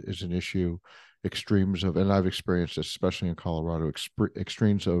is an issue. Extremes of, and I've experienced this, especially in Colorado,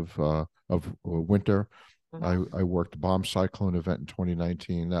 extremes of winter. Mhm. I worked a bomb cyclone event in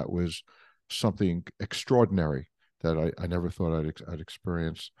 2019. That was something extraordinary that I never thought I'd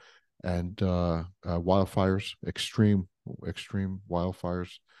experience. And wildfires, extreme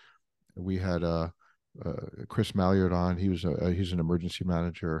wildfires. We had Chris Malliard on. He's an emergency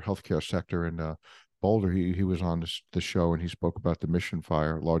manager, healthcare sector in Boulder. He was on the show and he spoke about the Mission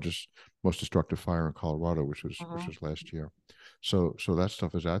Fire, largest, most destructive fire in Colorado, which Mhm. was last year. So that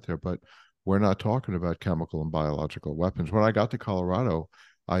stuff is out there, but we're not talking about chemical and biological weapons. When I got to Colorado,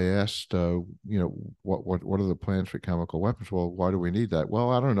 I asked, what are the plans for chemical weapons? Well, why do we need that? Well,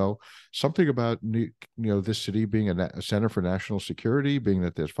 I don't know. Something about this city being a center for national security, being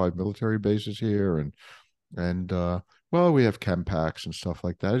that there's 5 military bases here, and well, we have chem packs and stuff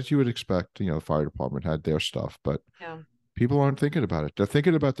like that, as you would expect. The fire department had their stuff, but Yeah. People aren't thinking about it. They're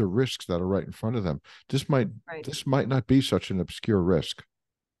thinking about the risks that are right in front of them. This might Right. this might not be such an obscure risk.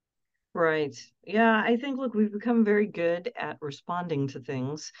 Right. Yeah, I think, look, we've become very good at responding to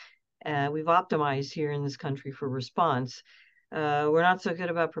things. We've optimized here in this country for response. We're not so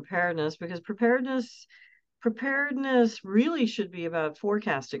good about preparedness because preparedness really should be about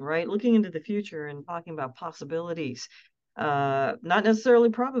forecasting, right? Looking into the future and talking about possibilities, not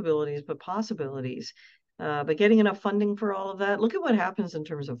necessarily probabilities, but possibilities. But getting enough funding for all of that. Look at what happens in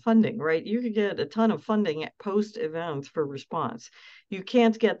terms of funding, right? You could get a ton of funding at post event for response. You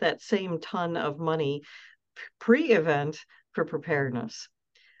can't get that same ton of money pre-event for preparedness.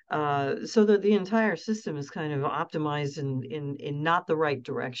 So that the entire system is kind of optimized in not the right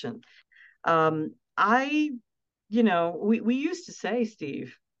direction. I we used to say,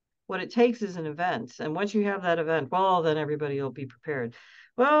 Steve, what it takes is an event. And once you have that event, well, then everybody will be prepared.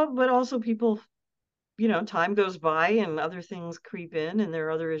 Well, but also people, time goes by and other things creep in and there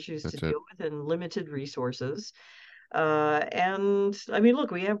are other issues to That's it. deal with and limited resources. And I mean,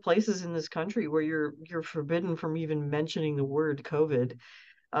 look, we have places in this country where you're forbidden from even mentioning the word COVID,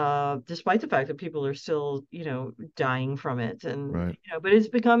 despite the fact that people are still, dying from it. And, Right. but it's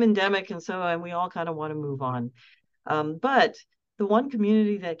become endemic. And we all kind of want to move on. But the one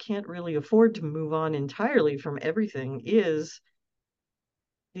community that can't really afford to move on entirely from everything is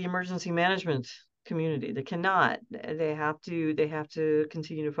the emergency management community. They cannot. They have to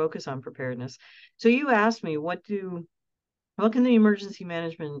continue to focus on preparedness. So you asked me, what can the emergency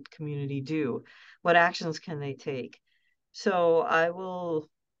management community do? What actions can they take? So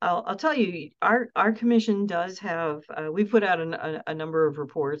I'll tell you, our commission does have, we put out a number of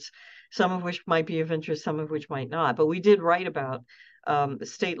reports, some of which might be of interest, some of which might not. But we did write about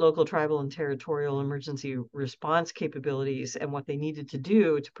state, local, tribal, and territorial emergency response capabilities and what they needed to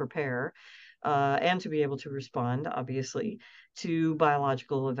do to prepare and to be able to respond, obviously, to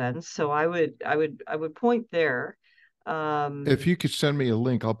biological events. So I would point there. If Um, you could send me a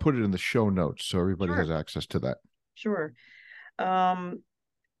link, I'll put it in the show notes so everybody sure, has access to that. sure. Um,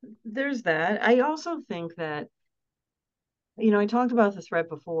 there's that. I also think that, I talked about the threat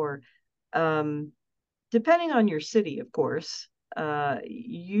before. Um, Depending on your city, of course,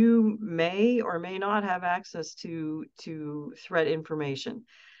 you may or may not have access to threat information.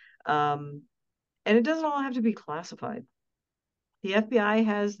 Um, and it doesn't all have to be classified. The FBI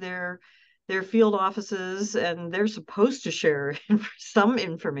has their field offices and they're supposed to share some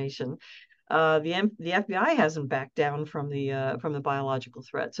information. The FBI hasn't backed down from the biological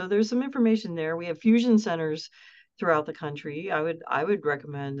threat, so there's some information there. We have fusion centers throughout the country. I would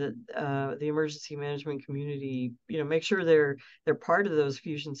recommend that the emergency management community, make sure they're part of those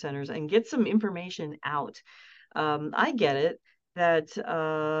fusion centers and get some information out. I get it that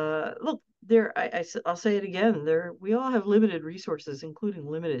look, I'll say it again. We all have limited resources, including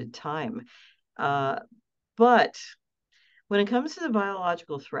limited time. Uh, but when it comes to the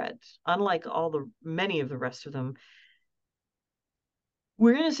biological threat, unlike all the many of the rest of them,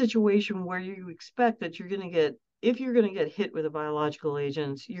 we're in a situation where you expect that if you're going to get hit with a biological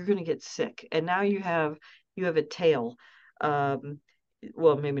agent, you're going to get sick. And now you have a tail. Um,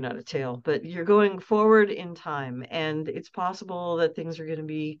 well, maybe not a tail, but you're going forward in time, and it's possible that things are going to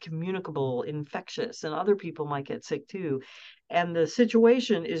be communicable, infectious, and other people might get sick too. And the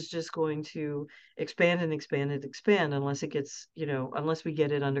situation is just going to expand and expand and expand unless we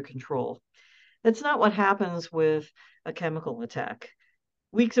get it under control. That's not what happens with a chemical attack.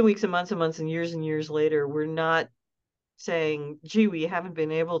 Weeks and weeks and months and years later, we're not saying, gee, we haven't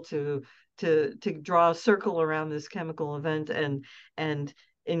been able to draw a circle around this chemical event and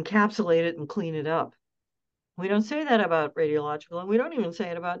encapsulate it and clean it up. We don't say that about radiological, and we don't even say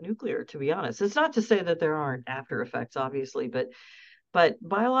it about nuclear, to be honest. It's not to say that there aren't after effects, obviously, but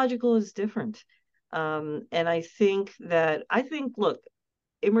biological is different. And I think, look,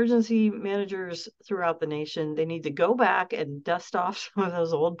 emergency managers throughout the nation, they need to go back and dust off some of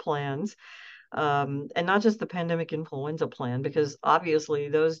those old plans, and not just the pandemic influenza plan, because obviously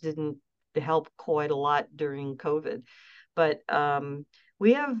those didn't help quite a lot during COVID. But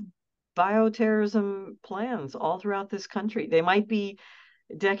we have bioterrorism plans all throughout this country. They might be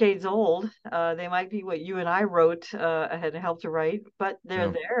decades old. They might be what you and I wrote, had helped to write, but they're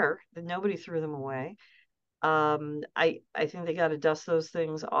Yeah. there. Nobody threw them away. I think they got to dust those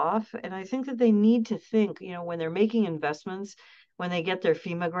things off, and I think that they need to think, when they're making investments, when they get their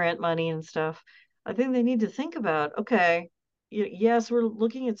FEMA grant money and stuff, I think they need to think about, okay, yes, we're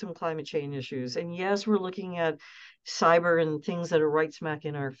looking at some climate change issues, and yes, we're looking at cyber and things that are right smack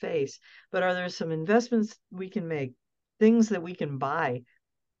in our face, but are there some investments we can make, things that we can buy,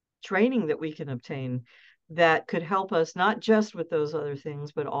 training that we can obtain, that could help us not just with those other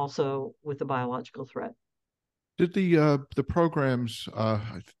things, but also with the biological threat. Did the programs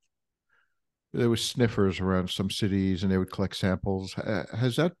there was sniffers around some cities and they would collect samples.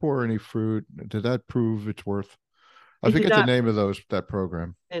 Has that bore any fruit? Did that prove its worth? I It did forget the not. name of that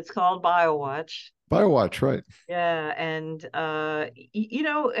program. It's called BioWatch. BioWatch, right? Yeah, and I'll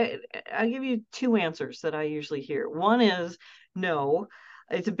give you two answers that I usually hear. One is no.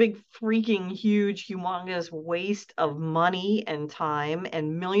 It's a big, freaking, huge, humongous waste of money and time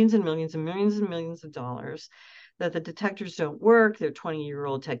and millions and millions and millions and millions of dollars that the detectors don't work. They're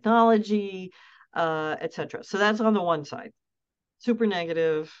 20-year-old technology, etc. So that's on the one side. Super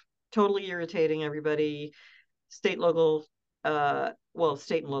negative, totally irritating everybody, state, local, well,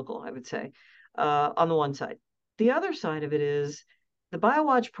 state and local, I would say, on the one side. The other side of it is the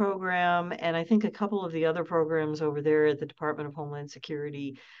BioWatch program, and I think a couple of the other programs over there at the Department of Homeland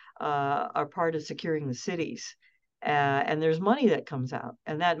Security are part of securing the cities. And there's money that comes out,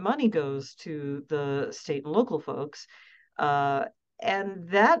 and that money goes to the state and local folks. Uh, and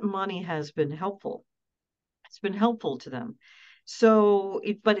that money has been helpful. It's been helpful to them.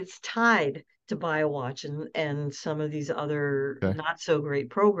 But it's tied to BioWatch and some of these other Okay. not so great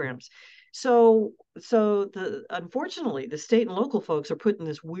programs. So unfortunately, the state and local folks are put in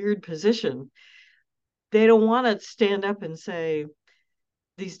this weird position. They don't want to stand up and say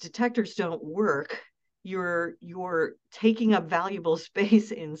these detectors don't work. You're taking up valuable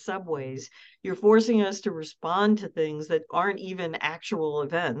space in subways. You're forcing us to respond to things that aren't even actual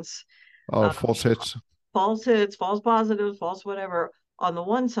events. Oh, Uh, false hits. False hits, false positives, false whatever on the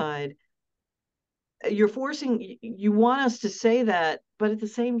one side. You're forcing, you want us to say that, but at the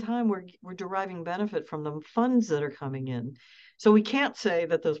same time we're deriving benefit from the funds that are coming in. So we can't say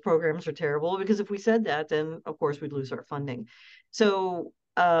that those programs are terrible, because if we said that, then of course we'd lose our funding. So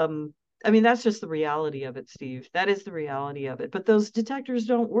I mean, that's just the reality of it, Steve. That is the reality of it. But those detectors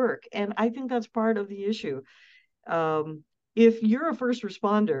don't work, and I think that's part of the issue. um, if you're a first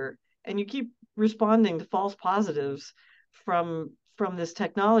responder and you keep responding to false positives from this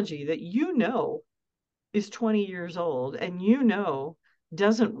technology that is 20 years old and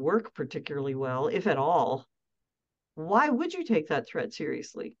doesn't work particularly well, if at all, why would you take that threat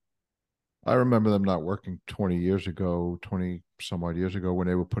seriously? I remember them not working 20 years ago, 20 some odd years ago when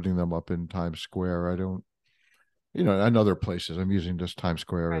they were putting them up in Times Square. I don't, and other places. I'm using just Times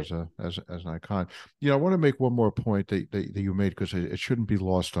Square Right. as an icon. I want to make one more point that you made, because it shouldn't be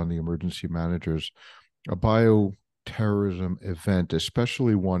lost on the emergency managers. A bioterrorism event,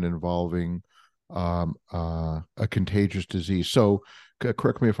 especially one involving a contagious disease. So,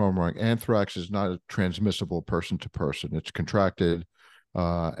 correct me if I'm wrong. Anthrax is not transmissible person to person. It's contracted,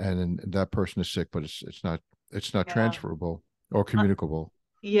 and then that person is sick, but it's not Yeah. transferable or Uh, communicable.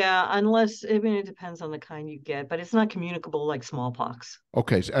 yeah, unless, I mean, it depends on the kind you get, but it's not communicable like smallpox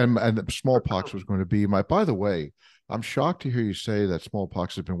Okay, and or smallpox was COVID. going to be my. By the way, I'm shocked to hear you say that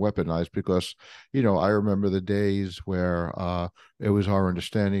smallpox has been weaponized, because, I remember the days where it was our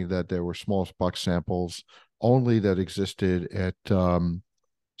understanding that there were smallpox samples only that existed at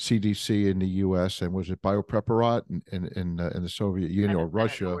CDC in the U.S., and was it biopreparat in the Soviet Union or I don't know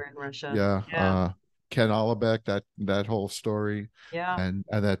Russia? where in Russia. Yeah, Yeah. Ken Alabek, that whole story, Yeah. and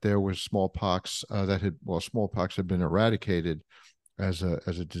that there was smallpox smallpox had been eradicated as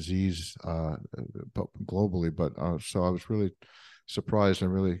a disease globally. But so I was really surprised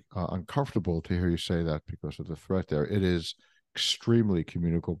and really uncomfortable to hear you say that, because of the threat there. It is extremely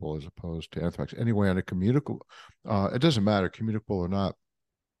communicable as opposed to anthrax. Anyway, on a communicable, it doesn't matter communicable or not.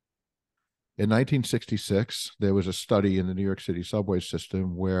 In 1966, there was a study in the New York City subway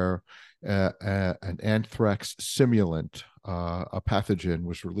system where an anthrax simulant, a pathogen,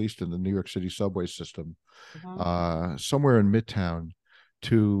 was released in the New York City subway system, Mhm. somewhere in Midtown,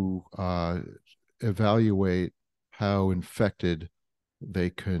 to evaluate how infected they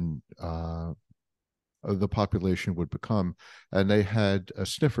can the population would become. And they had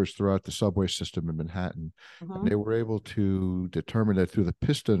sniffers throughout the subway system in Manhattan. And Mhm. they were able to determine that through the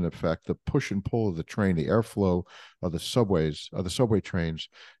piston effect, the push and pull of the train, the airflow of the subway trains,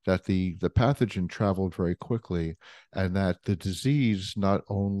 that the pathogen traveled very quickly, and that the disease not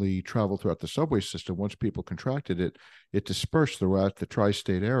only traveled throughout the subway system, once people contracted it, it dispersed throughout the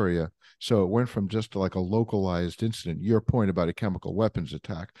tri-state area. So it went from just like a localized incident. Your point about a chemical weapons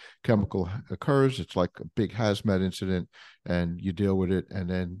attack, chemical occurs, it's like a big hazmat incident, and you deal with it, and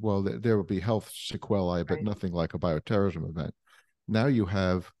then, well, there will be health sequelae, but Right. nothing like a bioterrorism event. Now you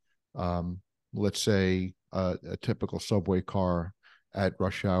have, let's say, a typical subway car at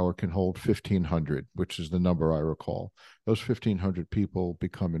rush hour can hold 1,500, which is the number I recall. Those 1,500 people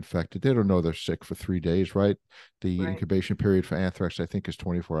become infected. They don't know they're sick for 3 days, right? The Right. incubation period for anthrax, I think, is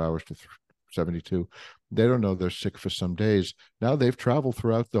 24 hours to 72. They don't know they're sick for some days. Now they've traveled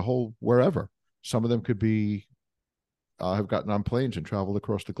throughout the whole wherever. Some of them could be have gotten on planes and traveled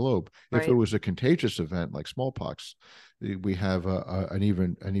across the globe. If it Right. was a contagious event like smallpox, we have an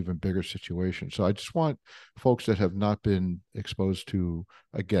even bigger situation. So I just want folks that have not been exposed to,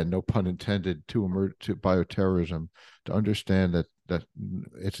 again, no pun intended, to bioterrorism, to understand that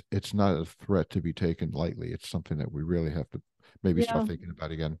it's not a threat to be taken lightly. It's something that we really have to maybe Yeah. start thinking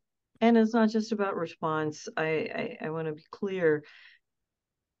about again. And it's not just about response. I want to be clear.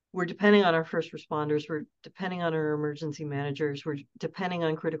 We're depending on our first responders. We're depending on our emergency managers. We're depending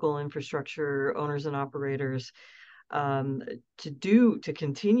on critical infrastructure owners and operators um, to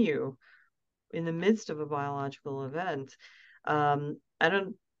continue in the midst of a biological event. I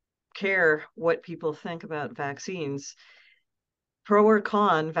don't care what people think about vaccines. Pro or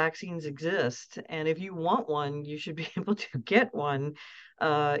con, vaccines exist, and if you want one, you should be able to get one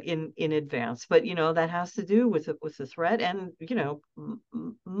in advance. But that has to do with the threat and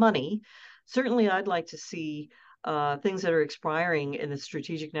money. Certainly, I'd like to see things that are expiring in the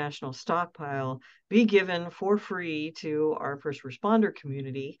strategic national stockpile be given for free to our first responder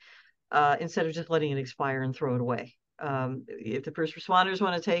community instead of just letting it expire and throw it away. If the first responders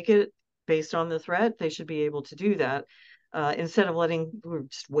want to take it based on the threat, they should be able to do that instead of we're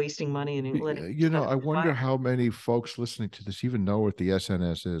just wasting money and letting stuff I wonder expire. how many folks listening to this even know what the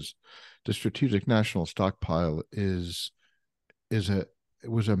SNS is. The Strategic National Stockpile is a it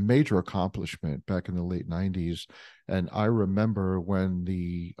was a major accomplishment back in the late 90s. And I remember when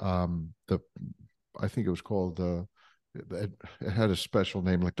the I think it was called it had a special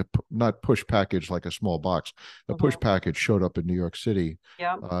name, like the not push package, like a small box. A push Mm-hmm. package showed up in New York City,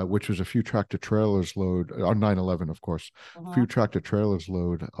 Yeah. which was a few tractor trailers load on 9/11, of course. A Mm-hmm. few tractor trailers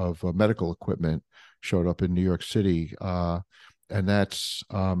load of medical equipment showed up in New York City, and that's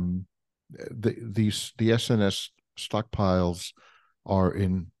the SNS stockpiles are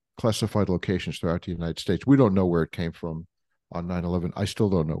in classified locations throughout the United States. We don't know where it came from on 9/11. I still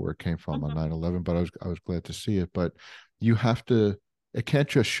don't know where it came from on Mm-hmm. 9/11, but I was glad to see it. But you have to, it can't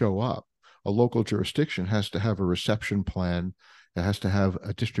just show up. A local jurisdiction has to have a reception plan. It has to have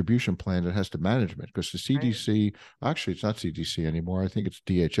a distribution plan. It has to management, because the Right. CDC, actually, it's not CDC anymore. I think it's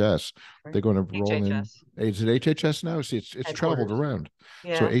DHS. Right. They're going to roll in. HHS Is it HHS now? See, it's traveled headquarters. around.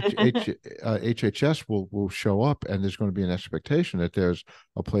 So Yeah. HHS will show up, and there's going to be an expectation that there's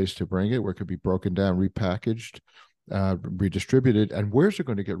a place to bring it where it could be broken down, repackaged, redistributed. And where's it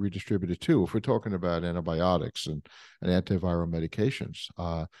going to get redistributed to? If we're talking about antibiotics and antiviral medications,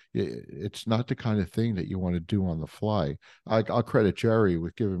 it's not the kind of thing that you want to do on the fly. I'll credit Jerry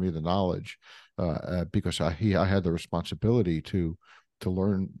with giving me the knowledge, because I had the responsibility to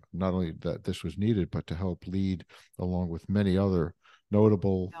learn not only that this was needed, but to help lead along with many other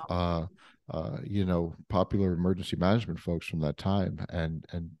notable Yeah. popular emergency management folks from that time. And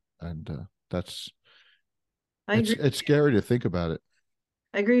that's I agree. it's scary to think about it.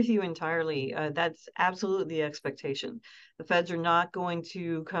 I agree with you entirely. That's absolutely the expectation. The feds are not going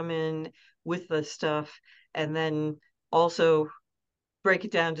to come in with the stuff and then also break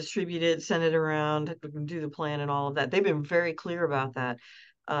it down, distribute it, send it around, do the plan and all of that. They've been very clear about that.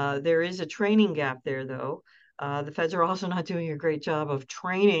 There is a training gap there, though. The feds are also not doing a great job of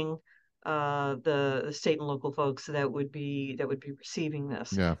training the state and local folks that would be receiving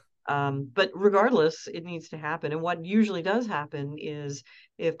this. Yeah. But regardless, it needs to happen. And what usually does happen is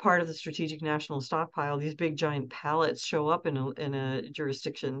if part of the strategic national stockpile, these big giant pallets show up in a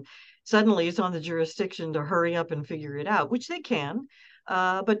jurisdiction, suddenly it's on the jurisdiction to hurry up and figure it out, which they can.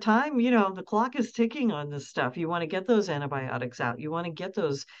 But time, the clock is ticking on this stuff. You want to get those antibiotics out. You want to get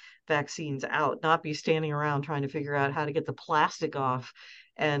those vaccines out, not be standing around trying to figure out how to get the plastic off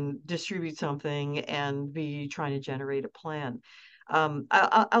and distribute something and be trying to generate a plan.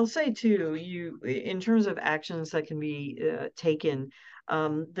 I'll say too, in terms of actions that can be taken,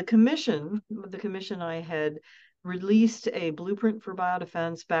 the commission I had released a blueprint for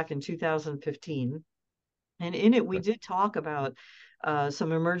biodefense back in 2015. And in it, we did talk about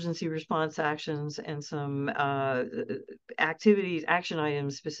some emergency response actions and some action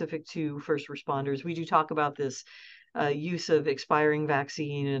items specific to first responders. We do talk about this use of expiring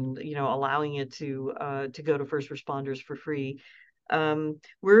vaccine and allowing it to go to first responders for free.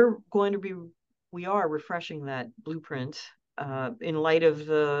 We're going to be we are refreshing that blueprint in light of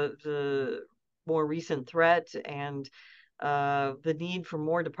the more recent threat and the need for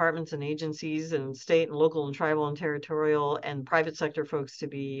more departments and agencies and state and local and tribal and territorial and private sector folks to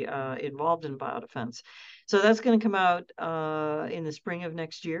be involved in biodefense. So that's going to come out in the spring of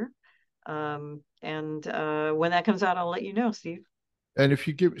next year. And when that comes out, I'll let you know, Steve. And if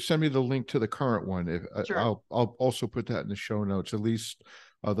you send me the link to the current one, if Sure. I'll also put that in the show notes. At least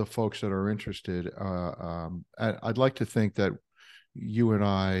the folks that are interested. And I'd like to think that you and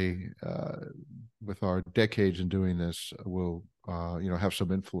I, with our decades in doing this, will have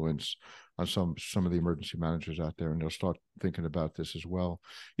some influence on some of the emergency managers out there, and they'll start thinking about this as well.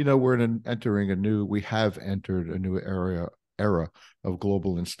 We have entered a new era of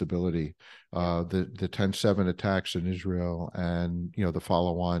global instability. The 10/7 attacks in Israel and the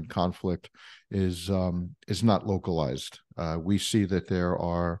follow-on conflict is not localized. We see that there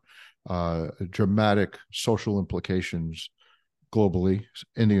are dramatic social implications globally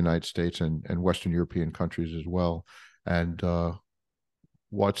in the United States and Western European countries as well. And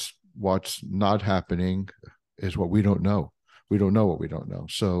what's not happening is what we don't know. We don't know what we don't know.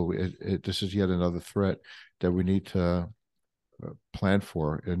 So this is yet another threat that we need to plan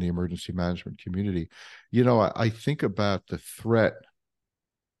for in the emergency management community. I think about the threat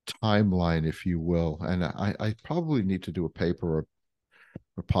timeline, if you will, and I probably need to do a paper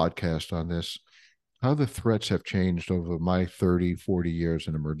or podcast on this, how the threats have changed over my 30, 40 years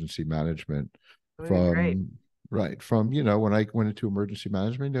in emergency management. Great. From when I went into emergency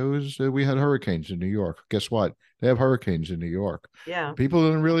management, it was we had hurricanes in New York. Guess what? They have hurricanes in New York. Yeah. People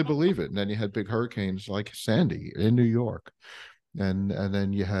didn't really believe it. And then you had big hurricanes like Sandy in New York. And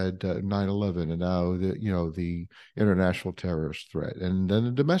then you had 9/11, and now the international terrorist threat, and then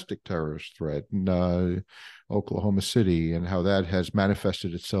the domestic terrorist threat in Oklahoma City, and how that has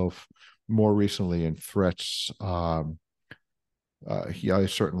manifested itself more recently in threats. I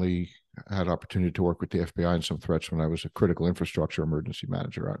certainly had opportunity to work with the FBI on some threats when I was a critical infrastructure emergency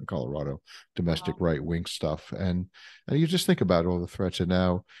manager out in Colorado, domestic right-wing stuff, and you just think about all the threats, and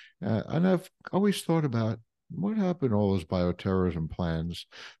now, and I've always thought about what happened to all those bioterrorism plans,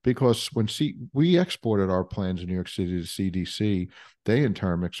 because when we exported our plans in New York City to CDC, they in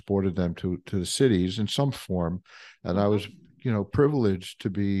turn exported them to the cities in some form, and I was privileged to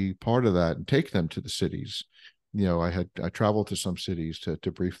be part of that and take them to the cities. I traveled to some cities to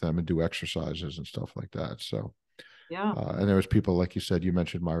brief them and do exercises and stuff like that. So yeah, and there was people like you said, you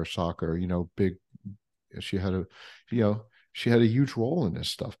mentioned Myra Soccer, big. She had a huge role in this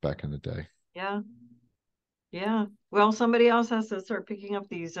stuff back in the day. yeah, yeah. Well, somebody else has to start picking up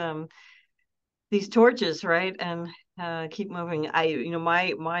these torches, right, and keep moving.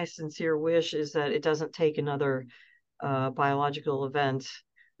 My sincere wish is that it doesn't take another biological event,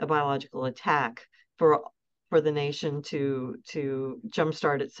 a biological attack for the nation to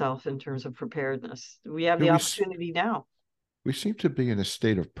jumpstart itself in terms of preparedness. We have Do the we opportunity now. we seem to be in a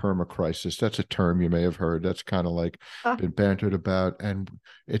state of permacrisis. That's a term you may have heard. That's kind of like Ah, been bantered about, and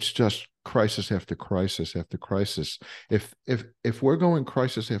it's just crisis after crisis after crisis. If we're going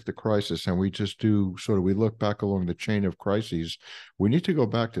crisis after crisis, and we just do we look back along the chain of crises, we need to go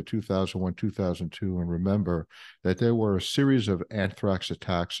back to 2001, 2002, and remember that there were a series of anthrax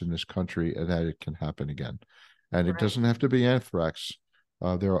attacks in this country, and that it can happen again. And it right. doesn't have to be anthrax.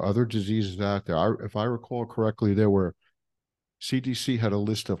 There are other diseases out there. If I recall correctly, there were CDC had a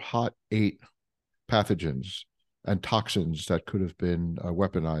list of hot 8 pathogens and toxins that could have been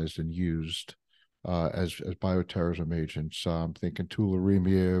weaponized and used as bioterrorism agents. I'm thinking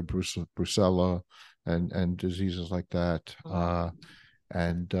tularemia, brucella, and diseases like that,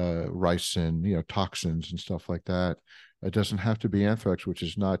 and ricin, toxins and stuff like that. It doesn't have to be anthrax, which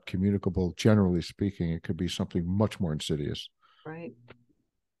is not communicable, generally speaking. It could be something much more insidious. Right.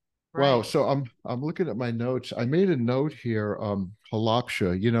 Wow. Right. So I'm looking at my notes. I made a note here.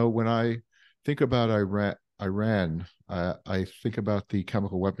 Halabsha. When I think about Iran, I think about the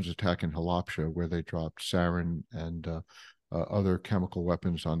chemical weapons attack in Halabsha, where they dropped sarin and other chemical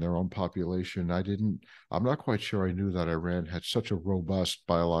weapons on their own population. I'm not quite sure I knew that Iran had such a robust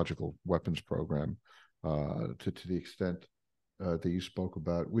biological weapons program to the extent that you spoke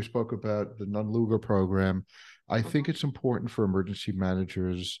about. We spoke about the Nunn-Lugar program. I think it's important for emergency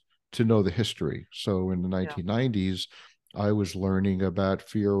managers to know the history. So in the Yeah. 1990s, I was learning about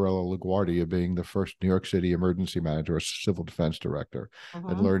Fiorello LaGuardia being the first New York City emergency manager, a civil defense director,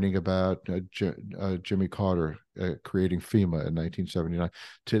 and learning about Jimmy Carter creating FEMA in 1979.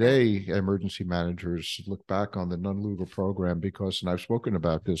 Today, emergency managers look back on the Nunn-Lugar program because, and I've spoken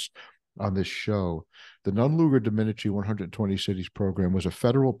about this on this show. The Nunn-Lugar Domenici 120 Cities program was a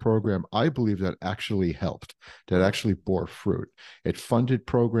federal program, I believe, that actually helped, that Mm. actually bore fruit. It funded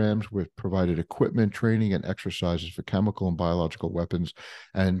programs which provided equipment, training, and exercises for chemical and biological weapons.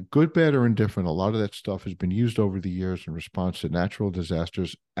 And good, bad, or indifferent, a lot of that stuff has been used over the years in response to natural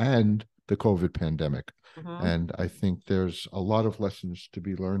disasters and the COVID pandemic. Hmm. And I think there's a lot of lessons to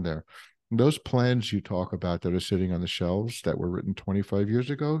be learned there. Those plans you talk about that are sitting on the shelves that were written 25 years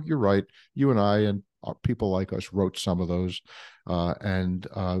ago, you're right. You and I and people like us wrote some of those, and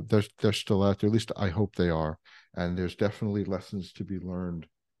they're still out there. At least I hope they are. And there's definitely lessons to be learned.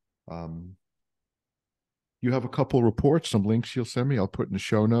 Um, you have a couple reports, some links you'll send me. I'll put in the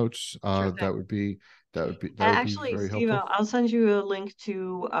show notes. Sure thing. That would be Actually, very Steve, helpful. I'll send you a link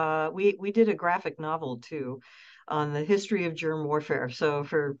to we did a graphic novel too on the history of germ warfare. So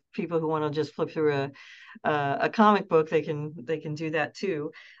for people who want to just flip through a comic book, they can do that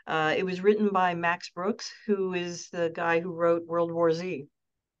too. It was written by Max Brooks, who is the guy who wrote World War Z.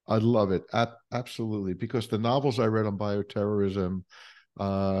 I love it. Absolutely. Because the novels I read on bioterrorism,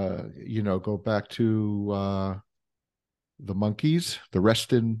 go back to the monkeys, the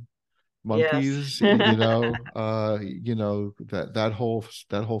Reston Yes. monkeys, that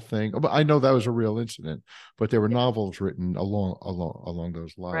whole thing. But I know that was a real incident, but there were Yeah, novels written along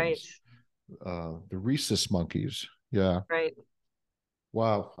those right, lines. The rhesus monkeys. Yeah. right.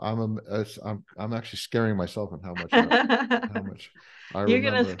 Wow. I'm actually scaring myself on how much I You're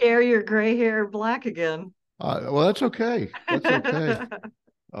gonna remember. scare your gray hair black again. Well, that's okay. That's okay.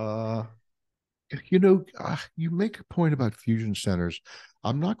 Uh, you make a point about fusion centers.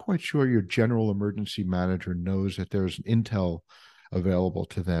 I'm not quite sure your general emergency manager knows that there's intel available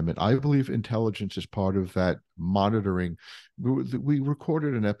to them. And I believe intelligence is part of that monitoring. We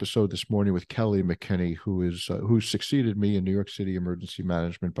recorded an episode this morning with Kelly McKinney, who succeeded me in New York City emergency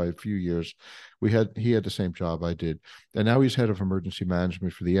management by a few years. He had the same job I did, and now he's head of emergency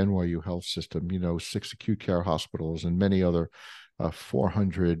management for the NYU Health System. 6 acute care hospitals and many other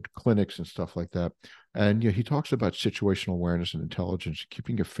 400 clinics and stuff like that. And he talks about situational awareness and intelligence,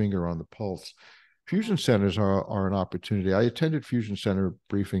 keeping a finger on the pulse. Fusion Mhm. centers are an opportunity. I attended fusion center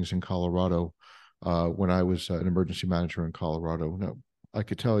briefings in Colorado when I was an emergency manager in Colorado. Now, I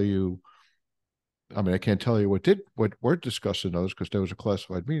could tell you, I mean, I can't tell you what were discussed in those because there was a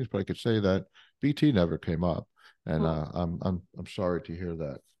classified meetings, but I could say that BT never came up, and Hmm. I'm sorry to hear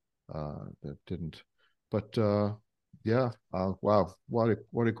that that didn't. But yeah, wow,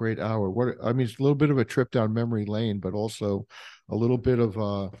 what a great hour. I mean, it's a little bit of a trip down memory lane, but also a little bit of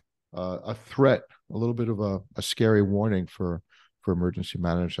a threat, a little bit of a scary warning for emergency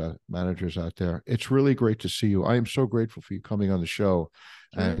managers out there. It's really great to see you. I am so grateful for you coming on the show,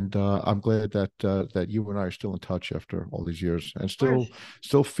 Sure, of and I'm glad that you and I are still in touch after all these years, and course.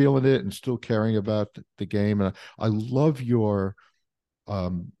 still feeling it, and still caring about the game. And I love your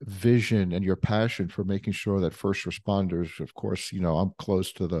vision and your passion for making sure that first responders, of course, I'm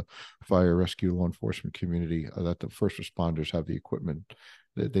close to the fire rescue law enforcement community, that the first responders have the equipment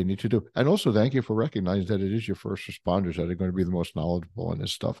that they need to do. And also thank you for recognizing that it is your first responders that are going to be the most knowledgeable on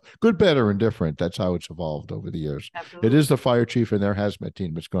this stuff. Good, bad, or indifferent. That's how it's evolved over the years. It Absolutely. is the fire chief and their hazmat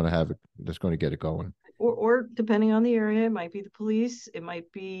team that's going to have it, that's going to get it going. Or depending on the area, it might be the police, it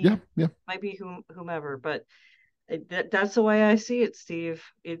Yeah, yeah, might be whomever. But that's the way I see it, Steve.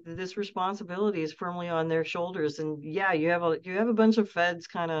 This responsibility is firmly on their shoulders. And yeah, you have a bunch of feds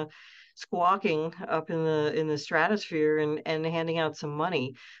kind of squawking up in the stratosphere and handing out some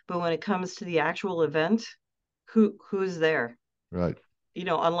money. But when it comes to the actual event, who's there? right,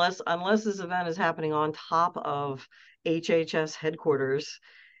 Unless this event is happening on top of HHS headquarters,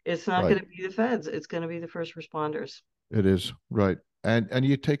 it's not right. going to be the feds. It's going to be the first responders. It is right, and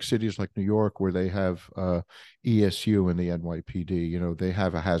you take cities like New York where they have ESU and the NYPD. They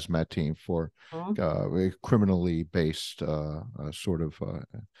have a hazmat team for Mhm. a criminally based sort of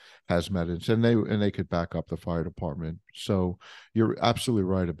hazmat, and they could back up the fire department. So you're absolutely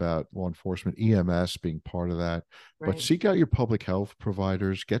right about law enforcement, EMS being part of that. But Right. seek out your public health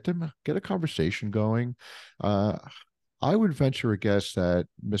providers, get a conversation going. Uh, I would venture a guess that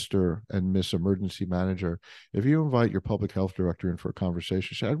Mr. and Miss Emergency Manager, if you invite your public health director in for a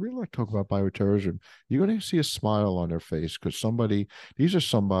conversation, say, I'd really like to talk about bioterrorism, you're going to see a smile on their face because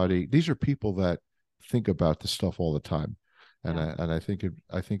these are people that think about this stuff all the time. And Yeah. I think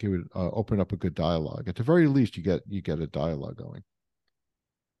it would open up a good dialogue. At the very least, you get a dialogue going.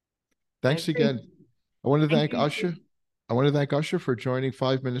 I Thanks agree. again. I want to Thank thank you, Asha. Steve. I want to thank Asha for joining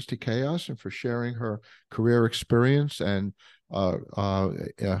 5 Minutes to Chaos and for sharing her career experience and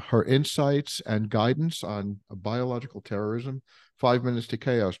her insights and guidance on biological terrorism. 5 Minutes to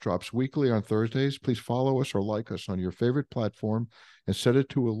Chaos drops weekly on Thursdays. Please follow us or like us on your favorite platform and set it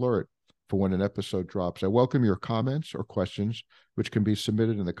to alert for when an episode drops. I welcome your comments or questions, which can be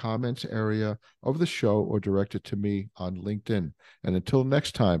submitted in the comments area of the show or directed to me on LinkedIn. And until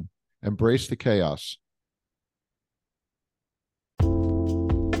next time, embrace the chaos.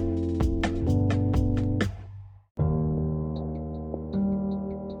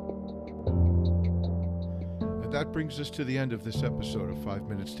 And that brings us to the end of this episode of 5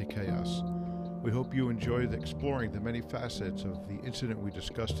 Minutes to Chaos. We hope you enjoyed exploring the many facets of the incident we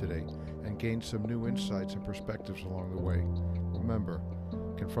discussed today and gained some new insights and perspectives along the way. Remember,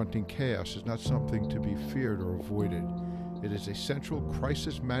 confronting chaos is not something to be feared or avoided. It is a central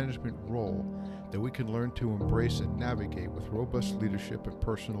crisis management role that we can learn to embrace and navigate with robust leadership and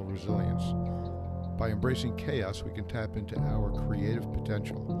personal resilience. By embracing chaos, we can tap into our creative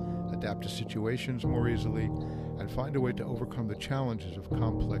potential, adapt to situations more easily, and find a way to overcome the challenges of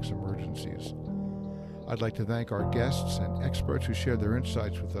complex emergencies. I'd like to thank our guests and experts who shared their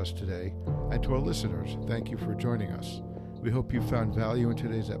insights with us today, and to our listeners, thank you for joining us. We hope you found value in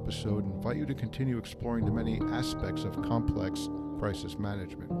today's episode and invite you to continue exploring the many aspects of complex crisis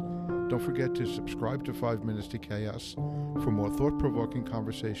management. Don't forget to subscribe to 5 Minutes to Chaos for more thought-provoking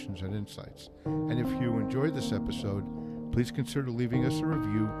conversations and insights. And if you enjoyed this episode, please consider leaving us a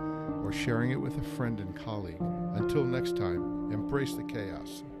review or sharing it with a friend and colleague. Until next time, embrace the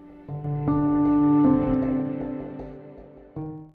chaos.